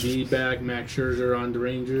to watch. JD back, Max Scherzer on the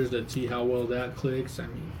Rangers. Let's see how well that clicks. I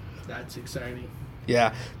mean, that's exciting.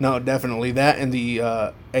 Yeah, no, definitely that and the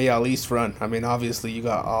AL East run. I mean, obviously you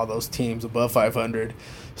got all those teams above 500,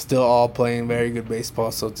 still all playing very good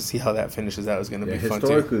baseball. So to see how that finishes out is going to be fun too.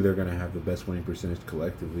 Historically, they're going to have the best winning percentage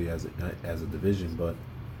collectively as a division. But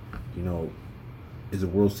you know, is a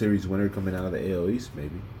World Series winner coming out of the AL East?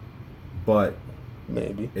 Maybe, but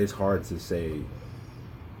maybe it's hard to say.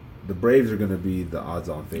 The Braves are going to be the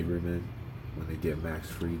odds-on favorite, man, when they get Max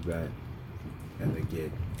Fried back and they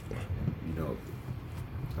get, you know.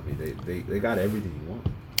 I mean, they got everything you want.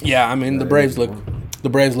 Yeah, I mean the Braves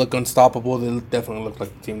look unstoppable. They definitely look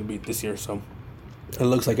like the team to beat this year. So it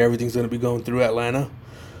looks like everything's going to be going through Atlanta.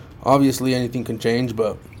 Obviously, anything can change,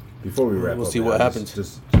 but before we wrap, we'll up, see what happens.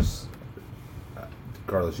 Just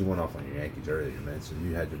Carlos, you went off on your Yankees earlier, man. So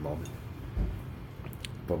you had your moment.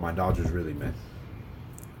 But my Dodgers really, man.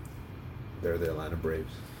 They're the Atlanta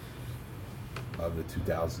Braves of the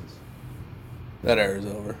 2000s. That era is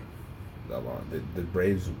over. The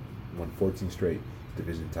Braves won 14 straight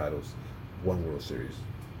division titles, one World Series.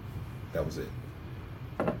 That was it.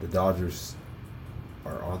 The Dodgers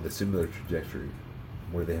are on the similar trajectory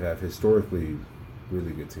where they have historically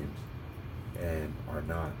really good teams and are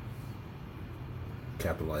not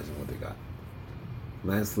capitalizing what they got.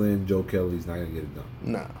 Lance Lynn, Joe Kelly's not going to get it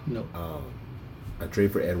done. No. I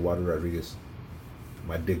trade for Eduardo Rodriguez.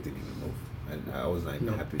 My dick didn't even move. And I was not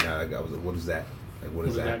even happy. Now I was like, what is that? Like, what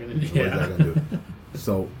is that? What is that going to do?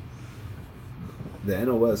 So, the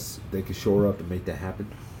NOS, they can shore up to make that happen.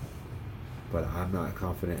 But I'm not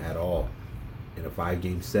confident at all in a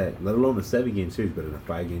 5-game set, let alone a 7-game series, but in a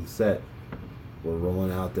 5-game set, we're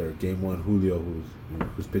rolling out there. Game 1, Julio,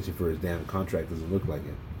 who's pitching for his damn contract, doesn't look like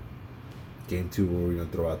it. Game 2, what are we going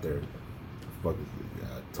to throw out there? Fucking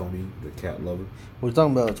Tony, the cat lover. What are you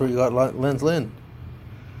talking about? That's where you got Lance Lynn.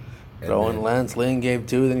 Throwing Lance Lynn game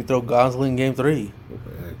 2, then you throw Gosling game 3.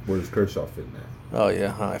 Where does Kershaw fit in that? Oh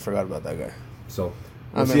yeah, I forgot about that guy. So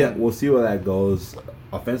we'll see where that goes.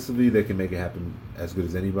 Offensively, they can make it happen as good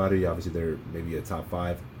as anybody. Obviously, they're maybe a top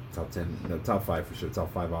 5, top 10, no, top 5 for sure.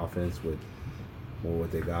 Top 5 offense with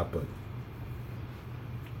what they got, but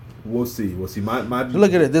we'll see. My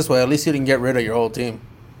look at it this way: at least you didn't get rid of your whole team.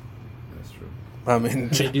 That's true. I mean,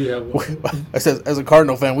 they do have one. I said, as a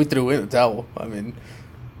Cardinal fan, we threw in a towel. I mean.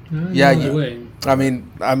 Yeah, I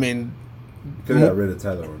mean, you could have got rid of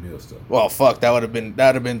Tyler O'Neill still. Well, fuck, that would have been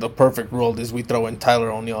the perfect rule. Is we throw in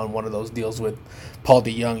Tyler O'Neill on one of those deals with Paul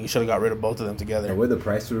DeYoung. You should have got rid of both of them together. And where the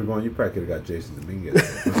prices were going, you probably could have got Jason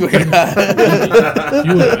Dominguez. You would have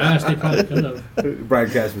asked. They probably could have. Brian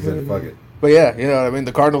Cashman said, "Fuck it." But yeah, you know what I mean.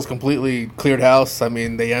 The Cardinals completely cleared house. I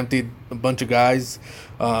mean, they emptied a bunch of guys.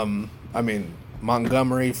 I mean.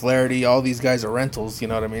 Montgomery, Flaherty, all these guys are rentals, you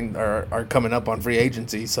know what I mean, are coming up on free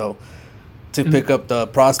agency. So to pick up the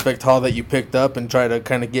prospect haul that you picked up and try to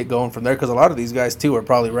kind of get going from there, because a lot of these guys, too, are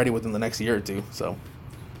probably ready within the next year or two. So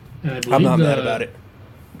I'm not mad about it.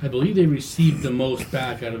 I believe they received the most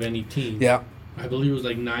back out of any team. Yeah. I believe it was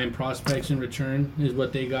like 9 prospects in return is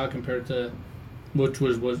what they got compared to which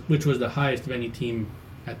was the highest of any team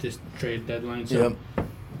at this trade deadline. So yep.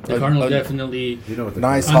 The Cardinals definitely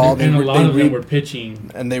nice haul. And a lot of them were pitching.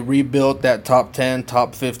 And they rebuilt that top 10,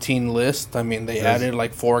 top 15 list. I mean, they added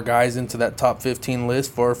like 4 guys into that top 15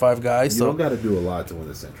 list, 4 or 5 guys. You don't got to do a lot to win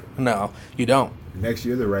the Central. No, you don't. Next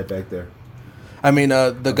year, they're right back there. I mean,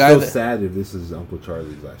 I'm so sad if this is Uncle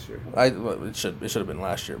Charlie's last year. It should have been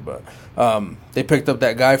last year, but they picked up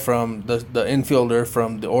that guy from the infielder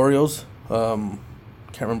from the Orioles.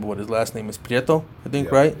 Can't remember what his last name is. Prieto, I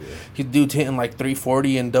think, right? Yeah. He dude's hitting like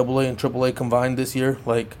 340 in AA and AAA combined this year.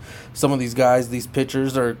 Like some of these guys, these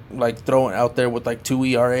pitchers are like throwing out there with like 2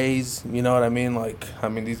 ERAs. You know what I mean? Like, I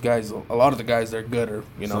mean, these guys, a lot of the guys they're good are,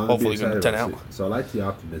 you know, so hopefully going to 10 out. So I like the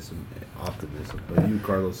optimism. But you,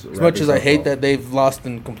 Carlos, as much as I hate that they've lost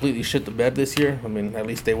and completely shit the bed this year, I mean, at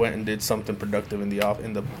least they went and did something productive in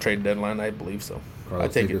the trade deadline. I believe so. Carlos,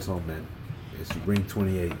 I take this home, man. It's ring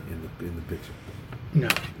 28 in the picture. No.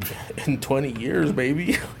 In 20 years,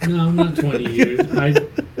 baby. No, not 20 years.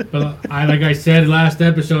 But like I said last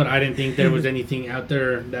episode, I didn't think there was anything out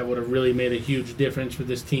there that would have really made a huge difference for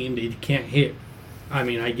this team. They can't hit. I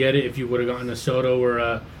mean, I get it. If you would have gotten a Soto or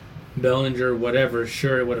a Bellinger or whatever,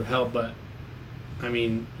 sure, it would have helped. But, I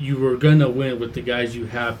mean, you were going to win with the guys you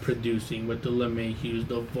have producing, with the LeMahieu's,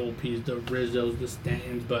 the Volpes, the Rizzos, the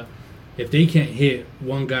Stantons. But if they can't hit,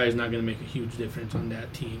 one guy is not going to make a huge difference on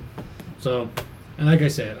that team. So... And like I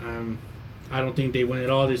said, I don't think they win it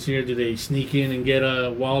all this year. Do they sneak in and get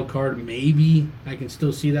a wild card? Maybe. I can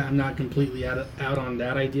still see that. I'm not completely out on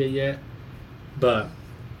that idea yet. But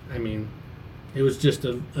I mean, it was just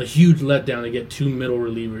a huge letdown to get 2 middle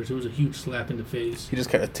relievers. It was a huge slap in the face. He just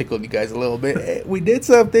kind of tickled you guys a little bit. Hey, we did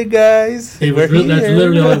something, guys. That's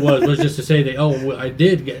literally all it was just to say that, I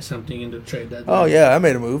did get something in the trade. Yeah, I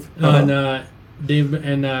made a move. And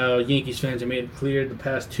Yankees fans have made it clear the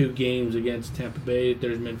past 2 games against Tampa Bay,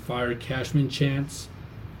 there's been fire Cashman chants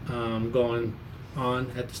going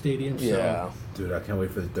on at the stadium. Yeah. So. Dude, I can't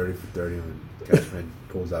wait for the 30 for 30 when Cashman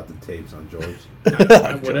pulls out the tapes on George.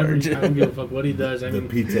 Whatever. I don't give a fuck what he does. The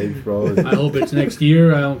P tapes, bro. I hope it's next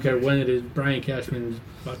year. I don't care when it is. Brian Cashman's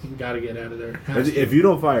fucking got to get out of there. If you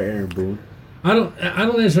don't fire Aaron Boone. I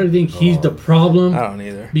don't necessarily think he's the problem. I don't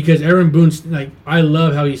either. Because Aaron Boone's, I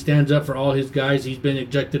love how he stands up for all his guys. He's been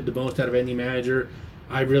ejected the most out of any manager.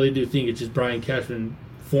 I really do think it's just Brian Cashman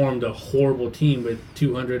formed a horrible team with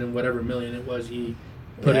 200 and whatever million it was he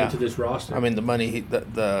put into this roster. I mean, the money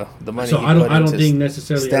the money. So I don't think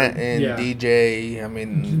necessarily Stanton, DJ. I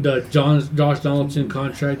mean, the Josh Donaldson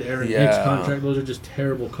contract, the Aaron Hicks contract. Those are just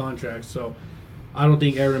terrible contracts. So I don't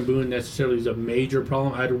think Aaron Boone necessarily is a major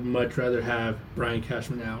problem. I'd much rather have Brian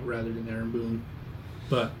Cashman out rather than Aaron Boone.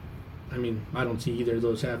 But I mean, I don't see either of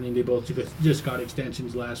those happening. They both just got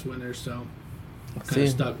extensions last winter, so I'm kind of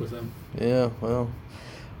stuck with them. Yeah, well.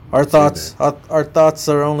 Our thoughts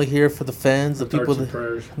are only here for the fans, the people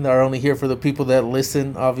that are only here for the people that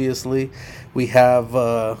listen. Obviously, we have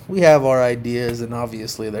our ideas, and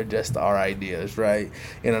obviously they're just our ideas, right?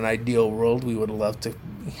 In an ideal world, we would love to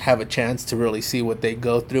have a chance to really see what they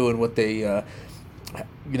go through and what they,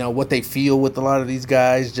 what they feel with a lot of these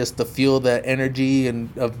guys. Just to feel that energy and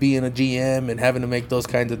of being a GM and having to make those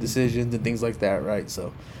kinds of decisions and things like that, right?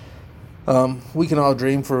 So, we can all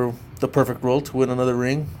dream for the perfect world to win another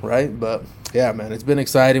ring, right? But yeah, man, it's been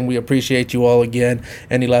exciting. We appreciate you all again.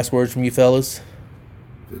 Any last words from you fellas?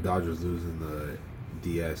 The Dodgers losing the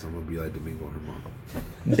DS, I'm gonna be like Domingo Herman.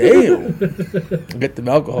 Damn. Get them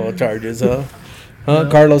alcohol charges, huh?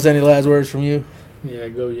 Carlos, any last words from you? Yeah,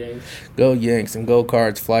 go Yanks. Go Yanks and go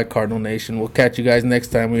Cards. Fly Cardinal Nation. We'll catch you guys next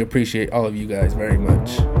time. We appreciate all of you guys very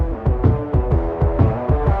much.